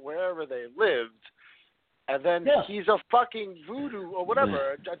back to wherever they lived? And then he's a fucking voodoo or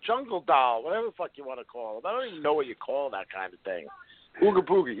whatever, a jungle doll, whatever the fuck you want to call him. I don't even know what you call that kind of thing. Ooga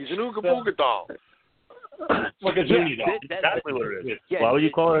Booga. He's an Ooga Booga doll. Like a genie doll. That's exactly what it is. Why would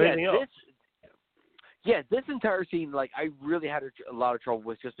you call it anything else? Yeah, this entire scene, like, I really had a lot of trouble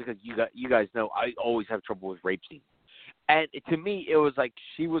with, just because you guys know I always have trouble with rape scenes. And to me, it was like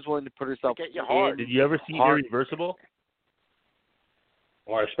she was willing to put herself get you hard. Did you ever see Irreversible?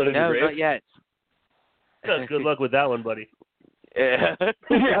 Or Spit in the Grave? Not yet. Good luck with that one, buddy.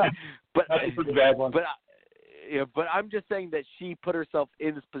 But that's a pretty bad one. But I'm just saying that she put herself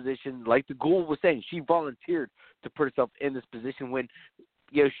in this position, like the Ghoul was saying. She volunteered to put herself in this position when,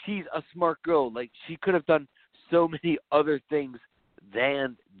 she's a smart girl. Like, she could have done so many other things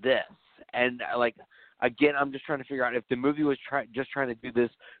than this. And, like, again, I'm just trying to figure out if the movie was just trying to do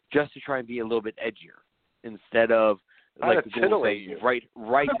this just to try and be a little bit edgier instead of, like the Ghoul saying,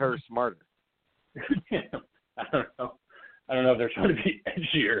 write her smarter. I don't know if they're trying to be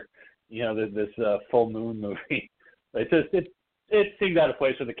edgier. This full moon movie. It seemed out of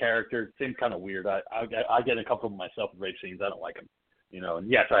place with the character. It seemed kind of weird. I get a couple of myself with rape scenes. I don't like them.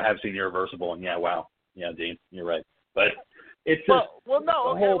 And yes, I have seen Irreversible, and Dean, you're right. But it's just no. the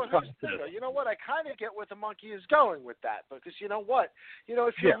whole process. You know what? I kind of get where the monkey is going with that, because you know what?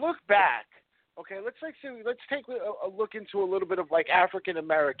 If you look back. Okay, let's take a look into a little bit of, like, African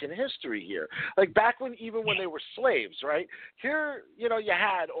American history here. Like, back when they were slaves, right? Here, you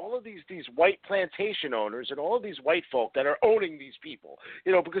had all of these white plantation owners and all of these white folk that are owning these people.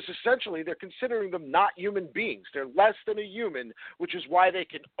 Because essentially they're considering them not human beings. They're less than a human, which is why they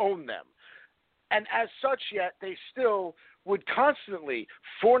can own them. And as such, yet they still would constantly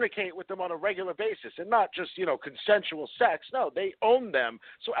fornicate with them on a regular basis, and not just, consensual sex. No, they owned them.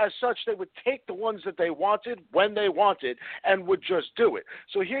 So as such, they would take the ones that they wanted when they wanted and would just do it.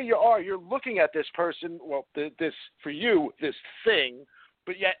 So here you are, you're looking at this person, this thing,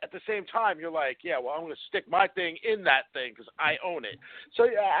 but yet at the same time, you're like, I'm going to stick my thing in that thing because I own it. So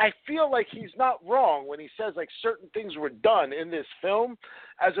I feel like he's not wrong when he says, like, certain things were done in this film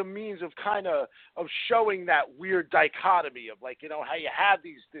as a means of kind of showing that weird dichotomy of, like, how you have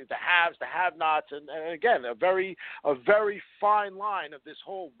the haves, the have-nots, and again, a very fine line of this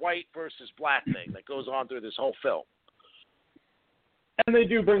whole white versus black thing that goes on through this whole film. And they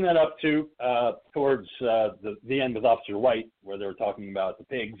do bring that up too towards the end with Officer White, where they were talking about the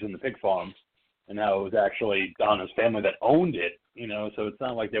pigs and the pig farm, and how it was actually Donna's family that owned it. So it's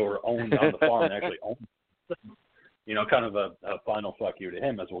not like they were owned on the farm; they actually owned it. Kind of a final fuck you to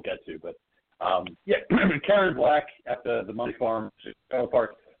him, as we'll get to. But Karen Black at the Money Farm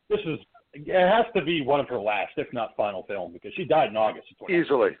Park. It has to be one of her last, if not final, film, because she died in August of 2020.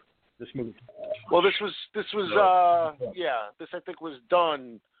 Easily. This movie. Well, this was this I think was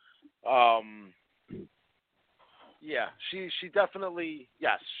done. She definitely,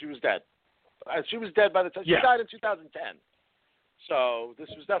 yes, she was dead. She was dead by the time she died in 2010. So this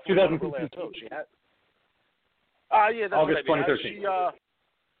was definitely one of her last films. She had. That's August what I mean. 2013.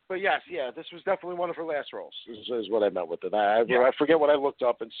 But yes, this was definitely one of her last roles. Is what I meant with it. I forget what I looked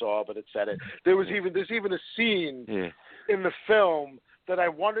up and saw, but it said it. There's even a scene in the film that I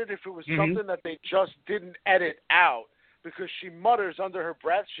wondered if it was something that they just didn't edit out, because she mutters under her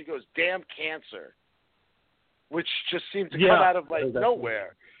breath. She goes, "Damn cancer," which just seemed to come out of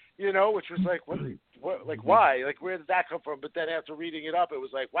nowhere, which was like, what, like why? Like, where did that come from? But then after reading it up, it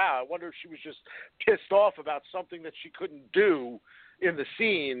was like, wow, I wonder if she was just pissed off about something that she couldn't do in the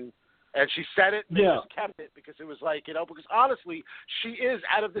scene, and she said it and they just kept it, because it was like, because honestly, she is,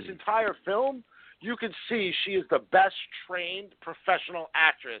 out of this entire film, you can see she is the best trained professional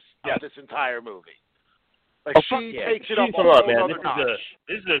actress of this entire movie. Like, she takes it up a whole other notch.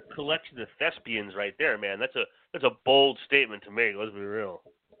 This is a collection of thespians right there, man. That's a bold statement to make. Let's be real.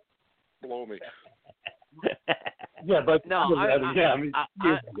 Blow me. But no,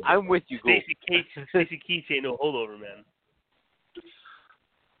 I'm with you, Ghoul. Stacey Keach ain't no holdover, man.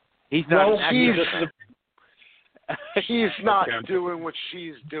 He's not. She's not doing what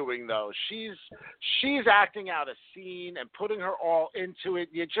she's doing, though. She's acting out a scene and putting her all into it.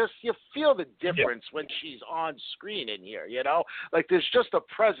 You feel the difference when she's on screen in here. Like, there's just a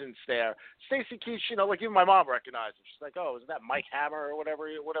presence there. Stacey Keach, like, even my mom recognized him. She's like, "Oh, isn't that Mike Hammer or whatever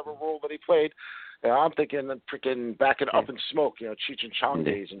role that he played?" I'm thinking freaking Back in Up in Smoke, Cheech and Chong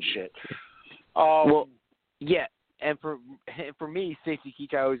days and shit. And for me, Stacey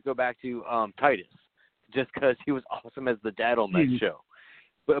Keach, I always go back to Titus, just because he was awesome as the dad on that show.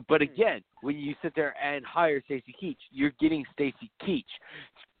 But again, when you sit there and hire Stacey Keach, you're getting Stacey Keach.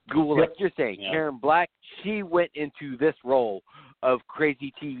 Ghoul, like you're saying, Karen Black, she went into this role of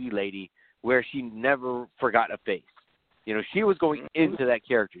crazy TV lady where she never forgot a face. She was going into that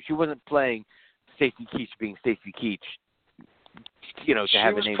character. She wasn't playing Stacey Keach being Stacey Keach, to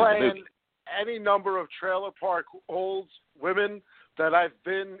have a name in the movie. Any number of trailer park old women that I've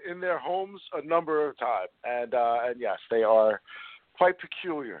been in their homes a number of times, and yes, they are quite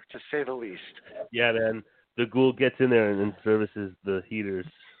peculiar, to say the least. Yeah, man, the Ghoul gets in there and services the heaters.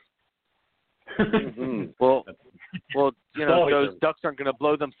 Well, those ducks aren't going to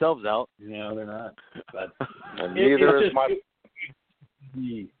blow themselves out. No, they're not. But neither is my.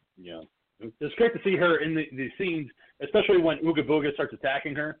 It's great to see her in the scenes, especially when Ooga Booga starts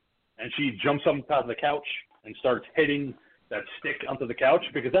attacking her. And she jumps on top of the couch and starts hitting that stick onto the couch,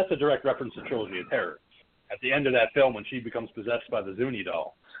 because that's a direct reference to Trilogy of Terror. At the end of that film, when she becomes possessed by the Zuni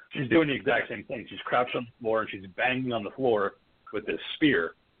doll, she's doing the exact same thing. She's crouched on the floor and she's banging on the floor with this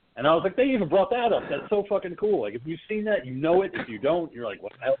spear. And I was like, they even brought that up. That's so fucking cool. Like, if you've seen that, you know it. If you don't, you're like,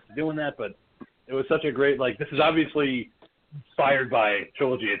 what the hell is doing that? But it was such a great, this is obviously inspired by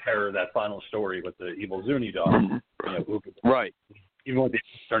Trilogy of Terror, that final story with the evil Zuni doll. Right. Even with the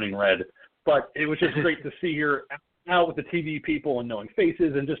turning red. But it was just great to see her out with the TV people and knowing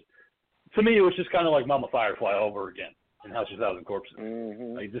faces, and just, to me, it was just kind of like Mama Firefly all over again in House of Thousand Corpses.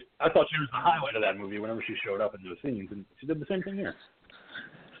 I thought she was the highlight of that movie whenever she showed up in those scenes, and she did the same thing here.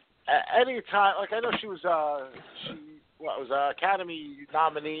 Anytime, I know she was Academy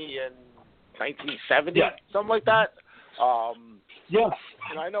nominee in 1970, something like that.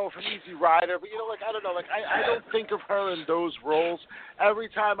 And I know from Easy Rider, but I don't know, I don't think of her in those roles. Every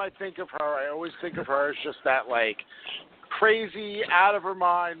time I think of her, I always think of her as just that crazy, out of her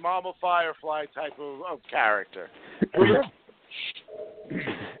mind, Mama Firefly type of character.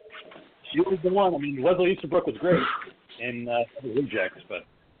 She was the one. I mean, Leslie Easterbrook was great in Rejects, but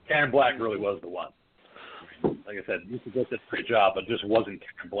Karen Black really was the one. Like I said, Easterbrook did a great job, but just wasn't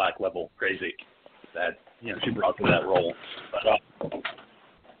Karen Black level crazy that she brought to that role. But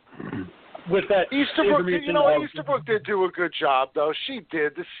with that, Easterbrook, Easterbrook did do a good job, though. She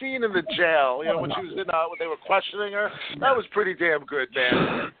did. The scene in the jail, when she was in, when they were questioning her, that was pretty damn good,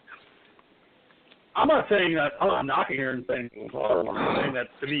 man. I'm not saying that. I'm not knocking her and saying. I'm saying that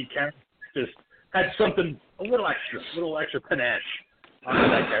to me, Karen just had something a little extra panache on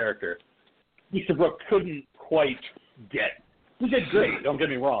that character. Easterbrook couldn't quite get She did great. Don't get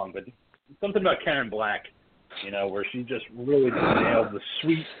me wrong, but something about Karen Black, where she just really nailed the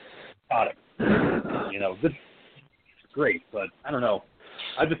sweet product. This is great, but I don't know.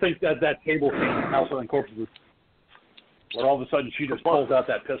 I just think that table scene in House of Corpses, where all of a sudden she just pulls out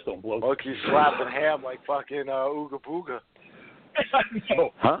that pistol and blows. Look, he's slapping ham like fucking Ooga Booga.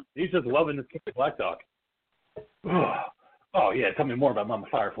 Huh? He's just loving this Black Dog. Oh yeah, tell me more about Mama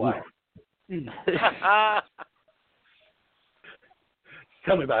Firefly.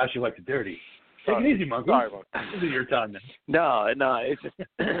 Tell me about how she likes it dirty. Take it easy, Monkey. Sorry, Monkey. This is your time, man. No, it's just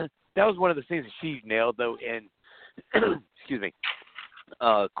that was one of the things that she nailed, though. And excuse me,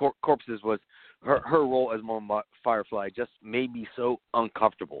 Corpses was her role as Mama Firefly just made me so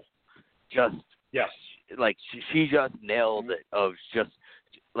uncomfortable. Just yes, like she just nailed it.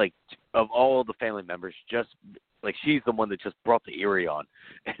 Of all the family members, just like she's the one that just brought the eerie on,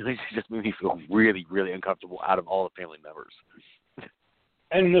 and it just made me feel really, really uncomfortable out of all the family members.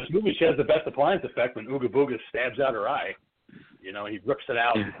 And in this movie, she has the best appliance effect when Ooga Booga stabs out her eye. He rips it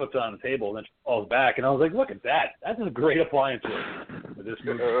out and puts it on the table, and then she falls back. And I was like, look at that. That's a great appliance work for this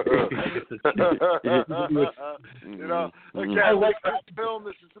movie. Again, I like this film.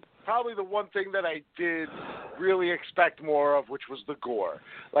 This is probably the one thing that I did really expect more of, which was the gore.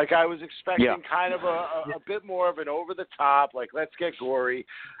 Like, I was expecting kind of a bit more of an over-the-top, like, let's get gory.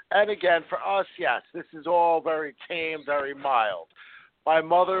 And again, for us, yes, this is all very tame, very mild. My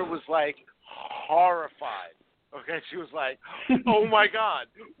mother was, like, horrified. Okay, she was like, oh, my God,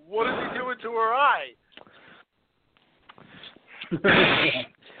 what is he doing to her eye?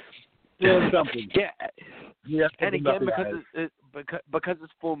 Doing something. Yeah. And again, because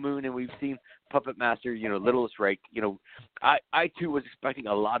it's full moon and we've seen Puppet Master, Littlest Reich, I too was expecting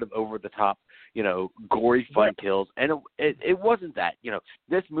a lot of over-the-top, gory fun kills. And it wasn't that.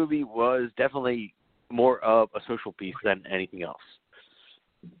 This movie was definitely more of a social piece than anything else.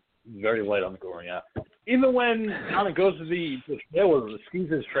 Very light on the gore, yeah. Even when Anna goes to the trailer, the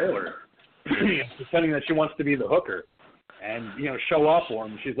Skeez's trailer, pretending that she wants to be the hooker and, show off for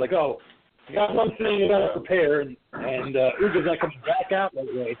him. She's like, oh, I got one thing you got to prepare, and Ooga's not coming back out that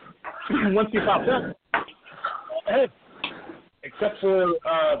way. Once he pops up, except for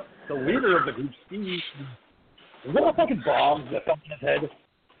the leader of the group, Steve. Was that a fucking bomb that fell on his head?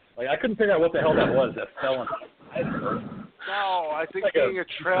 Like, I couldn't figure out what the hell that was that fell on his head. No, I think like being a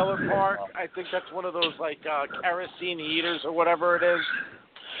trailer park, I think that's one of those, like, kerosene heaters or whatever it is.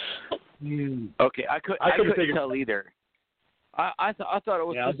 Okay, I couldn't tell either. I thought it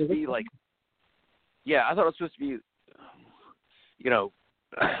was supposed to be like, I thought it was supposed to be,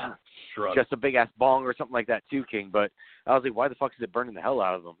 just a big ass bong or something like that too, King. But I was like, why the fuck is it burning the hell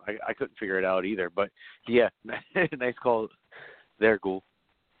out of them? I couldn't figure it out either. But yeah, nice call there, Ghoul.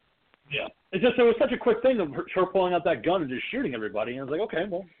 Yeah, it was such a quick thing of her pulling out that gun and just shooting everybody. And I was like, okay,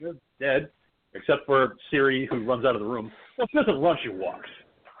 well, they're dead, except for Siri, who runs out of the room. Well, she doesn't run; she walks.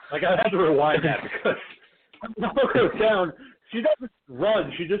 Like, I had to rewind that because when I look down, she doesn't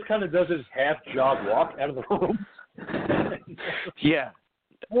run. She just kind of does this half-jog walk out of the room. Yeah.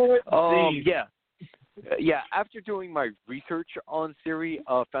 Yeah. After doing my research on Siri,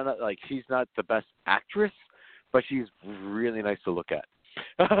 found out like she's not the best actress, but she's really nice to look at.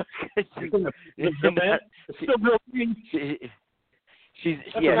 She's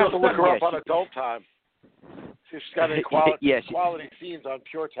have to look her up on Adult Time. She's got any quality scenes on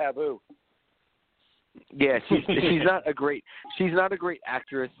Pure Taboo. Yeah, she's not a great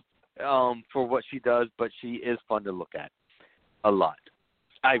actress for what she does, but she is fun to look at a lot.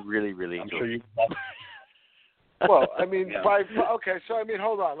 I really, really enjoy. I'm sure you. Well, I mean, okay. So I mean,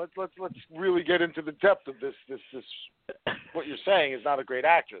 hold on. Let's really get into the depth of this. What you're saying is not a great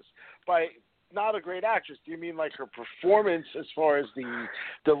actress. By not a great actress, do you mean like her performance as far as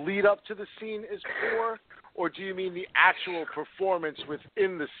the lead up to the scene is poor, or do you mean the actual performance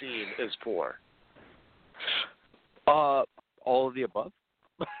within the scene is poor? All of the above.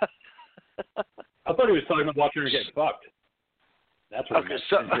 I thought he was talking about watching her get fucked. That's what. Okay,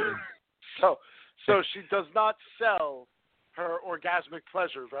 so she does not sell her orgasmic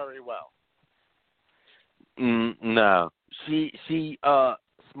pleasure very well. No, she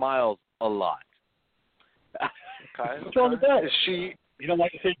smiles a lot. Okay. What's wrong with that? Is she? You don't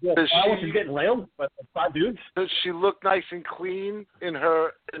like to say when she's getting railed by 5 dudes? Does she look nice and clean in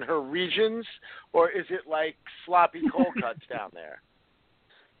her regions, or is it like sloppy cold cuts down there?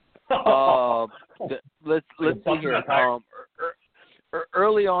 Let's see here.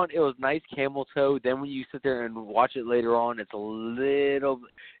 Early on, it was nice camel toe. Then when you sit there and watch it later on, it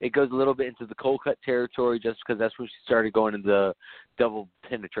goes a little bit into the cold cut territory, just because that's when she started going into the double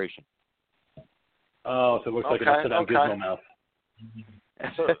penetration. Oh, so it looks like an upside down gizmo mouth.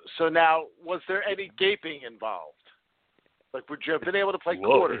 So now, was there any gaping involved? Like, would you have been able to play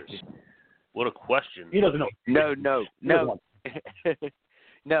Whoa. quarters? What a question. He doesn't know. No.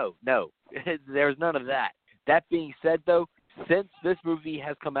 No. There's none of that. That being said, though, since this movie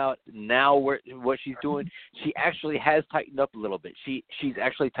has come out, now what she's doing, she actually has tightened up a little bit. She's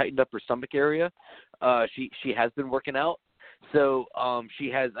actually tightened up her stomach area. She has been working out, so she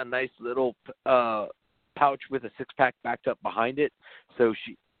has a nice little pouch with a six-pack backed up behind it. So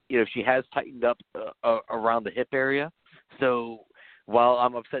she has tightened up around the hip area. So while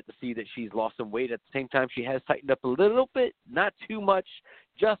I'm upset to see that she's lost some weight, at the same time she has tightened up a little bit, not too much,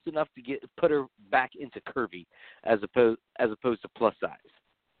 just enough to put her back into curvy, as opposed to plus size.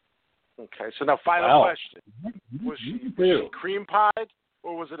 Okay, so now final question: was she cream pied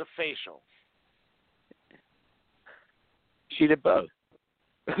or was it a facial? She did both.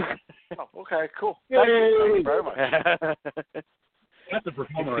 Oh, okay, cool. Thank you very much. That's a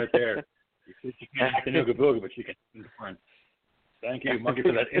performer right there. She can't act in Ooga Booga, but she can perform. Thank you, Monkey,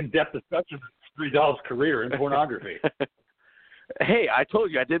 for that in-depth discussion of Street Doll's career in pornography. Hey, I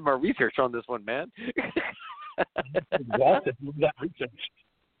told you I did my research on this one, man. Exhausted with that research.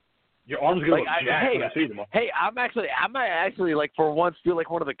 Your arms go jacked when I see them. Hey, I'm actually like for once feel like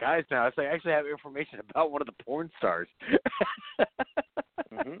one of the guys now. I actually have information about one of the porn stars.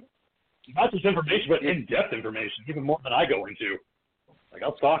 Mm-hmm. Not just information, but in-depth information, even more than I go into. Like,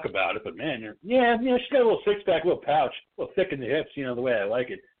 I'll talk about it, but man, she's got a little six-pack, little pouch, a little thick in the hips, the way I like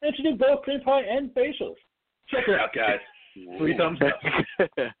it. And she did both cream pie and facials. Check her out, guys. 3 thumbs up.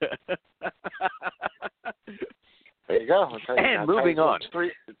 There you go. And moving on.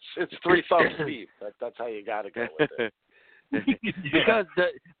 It's 3 thumbs deep. That's how you got to go with it. because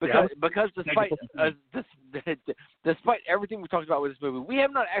despite everything we talked about with this movie, we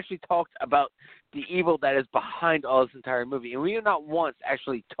have not actually talked about the evil that is behind all this entire movie, and we have not once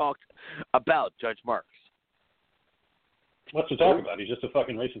actually talked about Judge Marks. What's to talk about? He's just a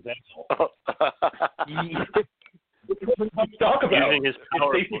fucking racist asshole. Let's talk about using his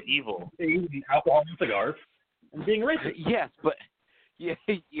power for evil, eating alcohol and cigars, and being racist. Yes, but. Yeah,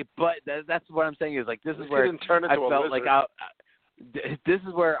 but that's what I'm saying is like this is where I felt like this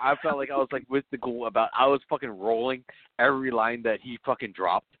is where I felt like I was like with the Ghoul about I was fucking rolling every line that he fucking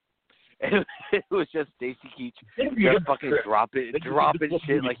dropped. And it was just Stacy Keach just fucking dropping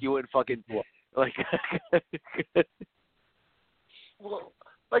shit like you wouldn't fucking like. Well,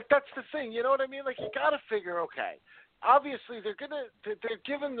 like that's the thing, you know what I mean? Like you got to figure, okay. Obviously, they're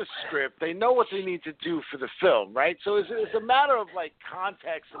given the script. They know what they need to do for the film, right? So it's a matter of like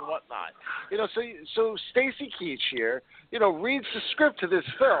context and whatnot, So Stacy Keach here, reads the script to this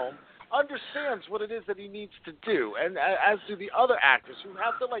film, understands what it is that he needs to do, and as do the other actors who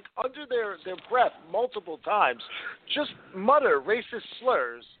have to like under their breath multiple times, just mutter racist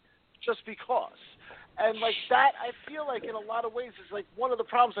slurs, just because. And like that, I feel like in a lot of ways is like one of the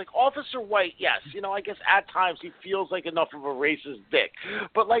problems. Like Officer White, yes, I guess at times he feels like enough of a racist dick,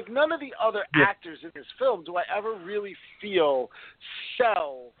 but like none of the other actors in this film do I ever really feel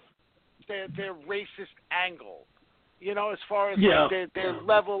sell their racist angle. As far as like, their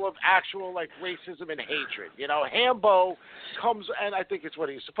level of actual like racism and hatred. Hambo comes, and I think it's what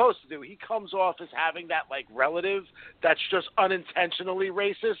he's supposed to do. He comes off as having that like relative that's just unintentionally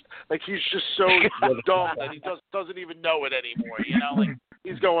racist. Like he's just so dumb that he doesn't even know it anymore. Like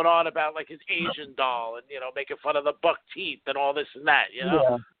he's going on about like his Asian doll and making fun of the buck teeth and all this and that.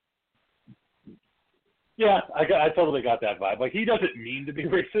 Yeah, I totally got that vibe. Like he doesn't mean to be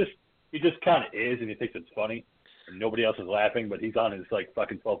racist. He just kind of is, and he thinks it's funny. And nobody else is laughing, but he's on his like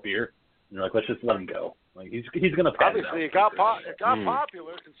fucking 12th beer, and they're like, let's just let him go. Like he's gonna pass obviously it got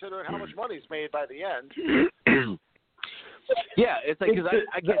popular considering how much money he's made by the end. Yeah, it's like because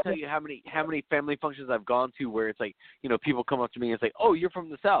I can't tell you how many family functions I've gone to where it's like people come up to me and it's like, oh, you're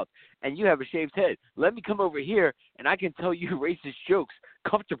from the South and you have a shaved head. Let me come over here and I can tell you racist jokes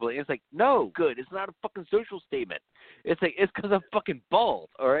comfortably. And it's like, no, good. It's not a fucking social statement. It's like it's because I'm fucking bald.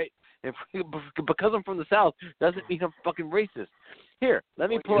 All right. And because I'm from the South doesn't mean I'm fucking racist. Here,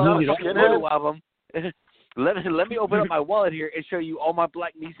 let me pull out a photo album. Let me open up my wallet here and show you all my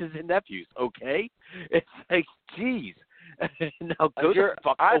black nieces and nephews. Okay, it's like, geez. Now go the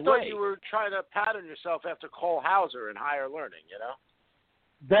fuck away. I thought you were trying to pattern yourself after Cole Hauser in Higher Learning.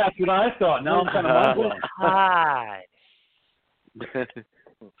 That's what I thought. Now I'm kind of mind blown. Hi. I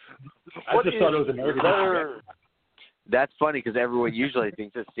just thought it was American. That's funny because everyone usually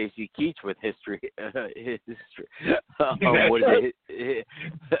thinks of Stacy Keach with history. What is it?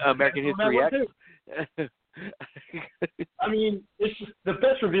 American History X. I mean, it's just, the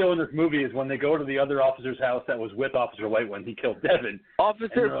best reveal in this movie is when they go to the other officer's house that was with Officer White when he killed Devin.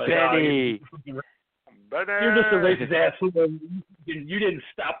 Officer like, Benny. You're just a racist asshole. You didn't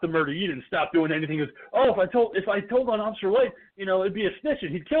stop the murder. You didn't stop doing anything. He goes, oh, if I told on Officer White, it'd be a snitch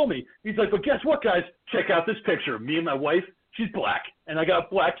and he'd kill me. He's like, but guess what, guys? Check out this picture. Me and my wife, she's black, and I got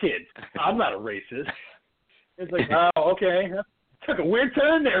black kids. I'm not a racist. It's like, oh, okay. Took a weird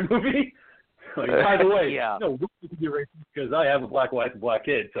turn there, movie. Like, by the way, no, you can be racist because I have a black wife and black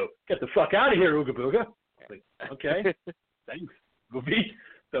kid. So get the fuck out of here, Ooga Booga. Like, okay, thanks, movie.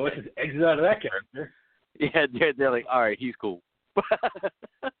 So let's just exit out of that character. Yeah, they're like, all right, he's cool.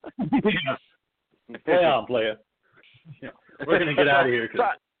 Play on, player. We're gonna get out of here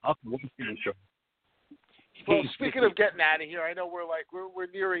because I'll see the show. Well, speaking of getting out of here, I know we're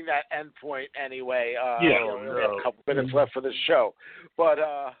nearing that end point anyway. We have a couple minutes left for this show, but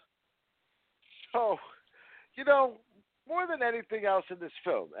more than anything else in this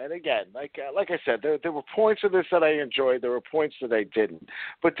film, and again, like I said, there were points of this that I enjoyed. There were points that I didn't.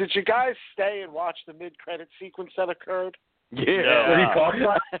 But did you guys stay and watch the mid-credit sequence that occurred? Yeah. What are you talking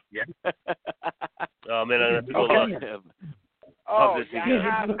about? Yeah. Oh man, I have to go look. Oh, you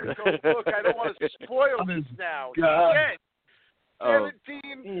have to go look. I don't want to spoil this now. Shit. Damn it,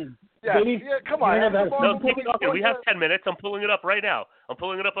 Dean. Yeah, come on. No, keep talking. We have 10 minutes. I'm pulling it up right now. I'm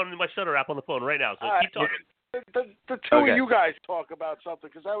pulling it up on my Shutter app on the phone right now. So keep talking. The two of you guys talk about something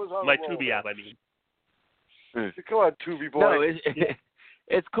because I was on my Tubi app. I mean, come on, Tubi boy. No,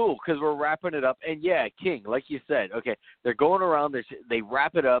 it's cool because we're wrapping it up. And yeah, King, like you said, okay, they're going around. They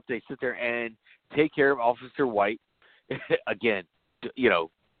wrap it up. They sit there and take care of Officer White. Again,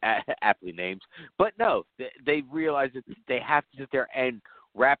 aptly named. But no, they realize that they have to sit there and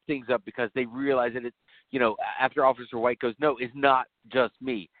wrap things up because they realize that it's, after Officer White goes, no, it's not just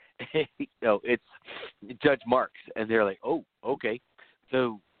me. It's Judge Marks, and they're like, oh, okay.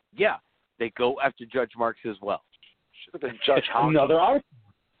 So, yeah, they go after Judge Marks as well. Should have been Judge Hawkins. Another artist.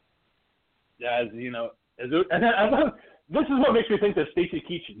 As this is what makes me think that Stacy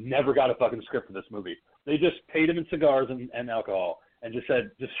Keach never got a fucking script for this movie. They just paid him in cigars and alcohol and just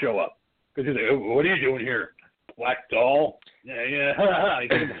said, just show up. Because he's like, oh, what are you doing here? Black doll? Yeah. He's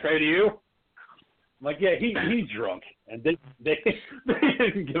looking straight at you? I'm like, yeah, he's drunk. And they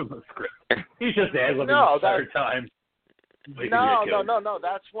didn't give him a script. He's just ad-libbing the entire time. No.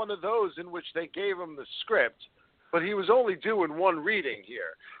 That's one of those in which they gave him the script, but he was only doing one reading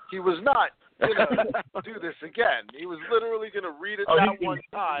here. He was not going to do this again. He was literally going to read it one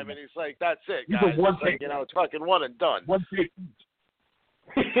time, and he's like, that's it, guys. It's fucking one and done. One take.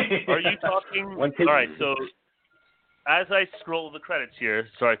 Are you talking? All right, so as I scroll the credits here,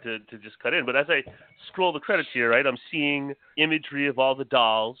 sorry to just cut in, but as I scroll the credits here, right, I'm seeing imagery of all the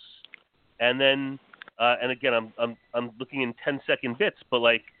dolls, and then and again, I'm looking in 10-second bits, but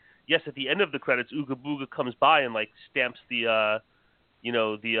like, yes, at the end of the credits, Ooga Booga comes by and like stamps the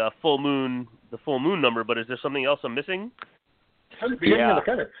full moon number. But is there something else I'm missing? At the beginning of the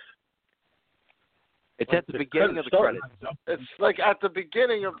credits. It's at the beginning of the credits. It's like at the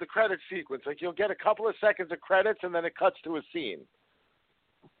beginning of the credit sequence. Like you'll get a couple of seconds of credits and then it cuts to a scene.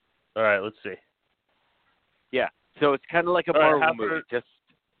 All right, let's see. Yeah, so it's kind of like a Marvel movie. Just.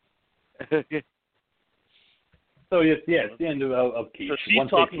 So it's the end of Keith. So she's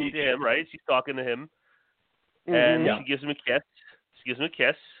talking to him, right? She's talking to him, and she gives him a kiss.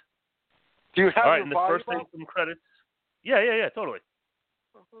 Do you have all right? And the first thing from credits. Yeah, totally.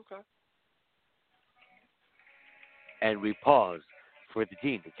 Okay. And we pause for the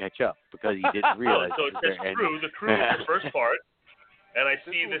Dean to catch up because he didn't realize. So it says crew. The crew is the first part, and I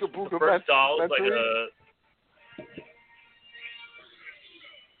see the first doll is like a.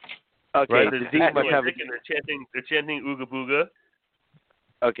 Okay, right, the Dean must have. They're chanting Ooga Booga.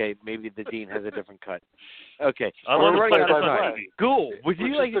 Okay, maybe the Dean has a different cut. Okay, I'm on the running out of time. time. Ghoul, would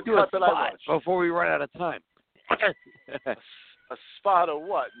you like to do a spot before we run out of time? A spot of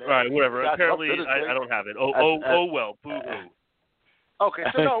what, man? All right, whatever. Apparently, I don't have it. Oh well, boo-hoo. Okay,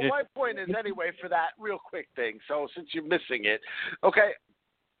 so no, my point is anyway for that real quick thing. So since you're missing it, okay,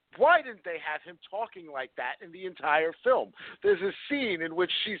 why didn't they have him talking like that in the entire film? There's a scene in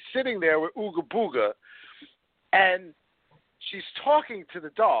which she's sitting there with Ooga Booga, and she's talking to the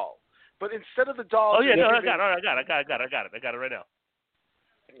doll, but instead of the doll... Oh, yeah, no, I got it. I got it right now.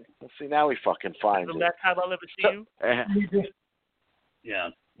 Let's see, now we fucking find From it. that time I'll ever see you?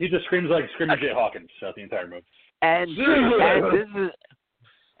 He just screams like Screaming Jay Hawkins throughout the entire movie. And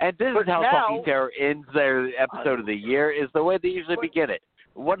this is how Talking Terror ends their episode of the year, is the way they usually begin it.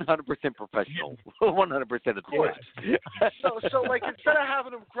 100% professional. 100% of the time. So like, instead of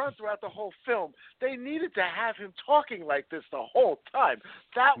having him grunt throughout the whole film, they needed to have him talking like this the whole time.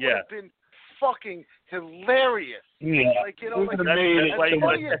 That would have been fucking hilarious. Yeah. Like, you know, like, that's as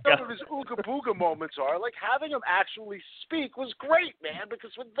funny as some of his Ooga Booga moments are, like, having him actually speak was great, man,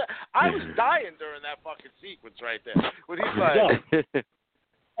 because I was dying during that fucking sequence right there. When he's like,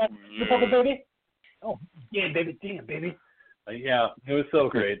 the puppet baby? Oh, yeah, baby, damn, baby. Yeah, it was so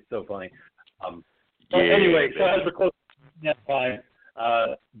great, so funny. Anyway, so as we're close, that's fine.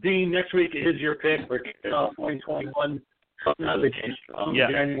 Dean, next week is your pick for 2021.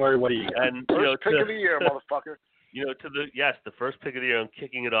 January, what do you got? And first pick of the year, motherfucker. The first pick of the year. I'm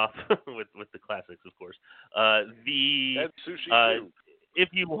kicking it off with the classics, of course. If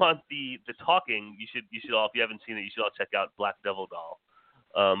you want the talking, you should all, if you haven't seen it, you should all check out Black Devil Doll.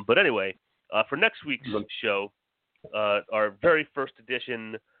 But anyway, for next week's show, our very first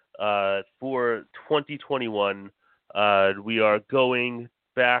edition for 2021, we are going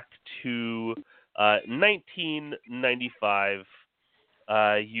back to 1995.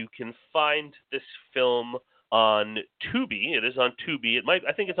 You can find this film on Tubi. It is on Tubi.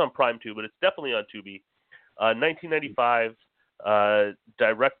 I think it's on Prime too, but it's definitely on Tubi. 1995.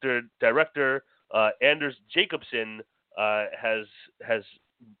 Director Anders Jacobson has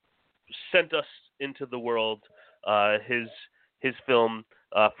sent us into the world his film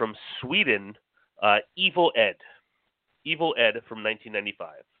from Sweden, Evil Ed from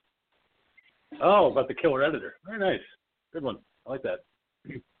 1995. Oh, about the killer editor. Very nice. Good one. I like that.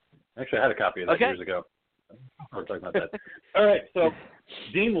 Actually, I had a copy of that years ago. We're talking about that. All right, so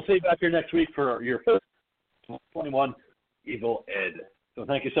Dean, we'll see you back here next week for your first 21 Evil Ed. So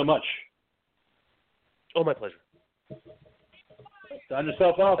thank you so much. Oh, my pleasure. Sign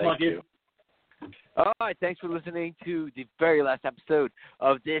yourself off, Monkey. All right, thanks for listening to the very last episode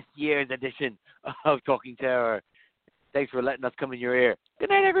of this year's edition of Talking Terror. Thanks for letting us come in your ear. Good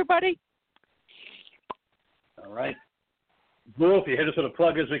night, everybody. All right. Blue, if you hit us with a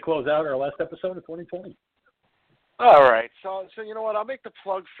plug as we close out our last episode of 2020. All right. So you know what? I'll make the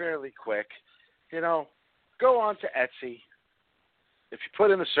plug fairly quick. You know, go on to Etsy. If you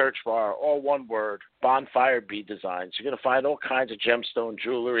put in the search bar, all one word, Bonfire Bead Designs, you're going to find all kinds of gemstone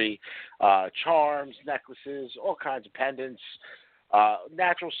jewelry, charms, necklaces, all kinds of pendants,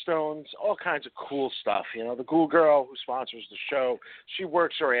 natural stones, all kinds of cool stuff. You know, the Ghoul Girl who sponsors the show, she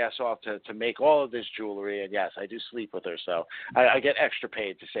works her ass off to make all of this jewelry. And, yes, I do sleep with her, so I get extra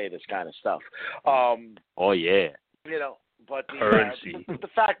paid to say this kind of stuff. Oh, yeah. You know. But currency. The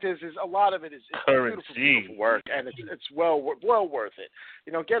fact is a lot of it is beautiful work, and it's well worth it.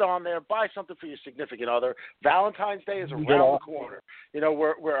 You know, get on there, buy something for your significant other. Valentine's Day is around the corner. You know,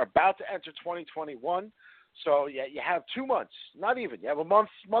 we're about to enter 2021, so yeah, you have 2 months, not even. You have a month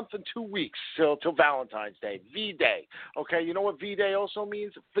and 2 weeks till Valentine's Day, V-Day. Okay, you know what V-Day also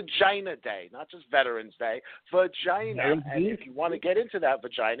means? Vagina Day, not just Veterans Day. Vagina. And if you want to get into that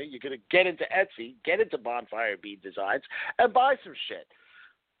vagina, you're going to get into Etsy, get into Bonfire Bead Designs, and buy some shit.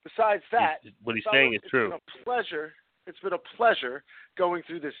 Besides that, what he's saying is true. It's been a pleasure going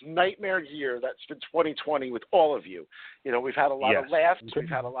through this nightmare year that's been 2020 with all of you. You know, we've had a lot of laughs. We've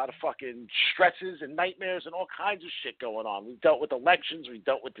had a lot of fucking stresses and nightmares and all kinds of shit going on. We've dealt with elections. We've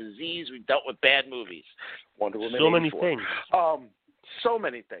dealt with disease. We've dealt with bad movies. Wonder Woman 84. So many things. So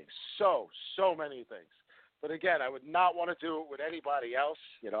many things. So many things. But again, I would not want to do it with anybody else.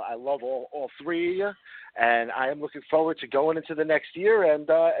 You know, I love all three of you, and I am looking forward to going into the next year and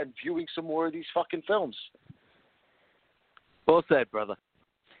viewing some more of these fucking films. Well said, brother.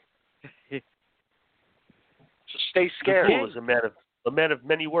 So stay scared. Ghoul is a man of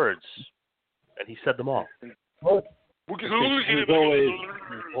many words, and he said them all. As always,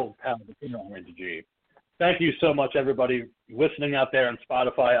 thank you so much, everybody listening out there on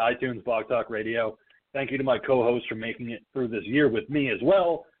Spotify, iTunes, Blog Talk Radio. Thank you to my co-hosts for making it through this year with me as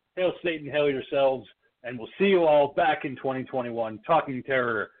well. Hail Satan, hail yourselves, and we'll see you all back in 2021, talking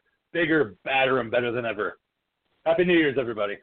terror, bigger, badder, and better than ever. Happy New Year's, everybody.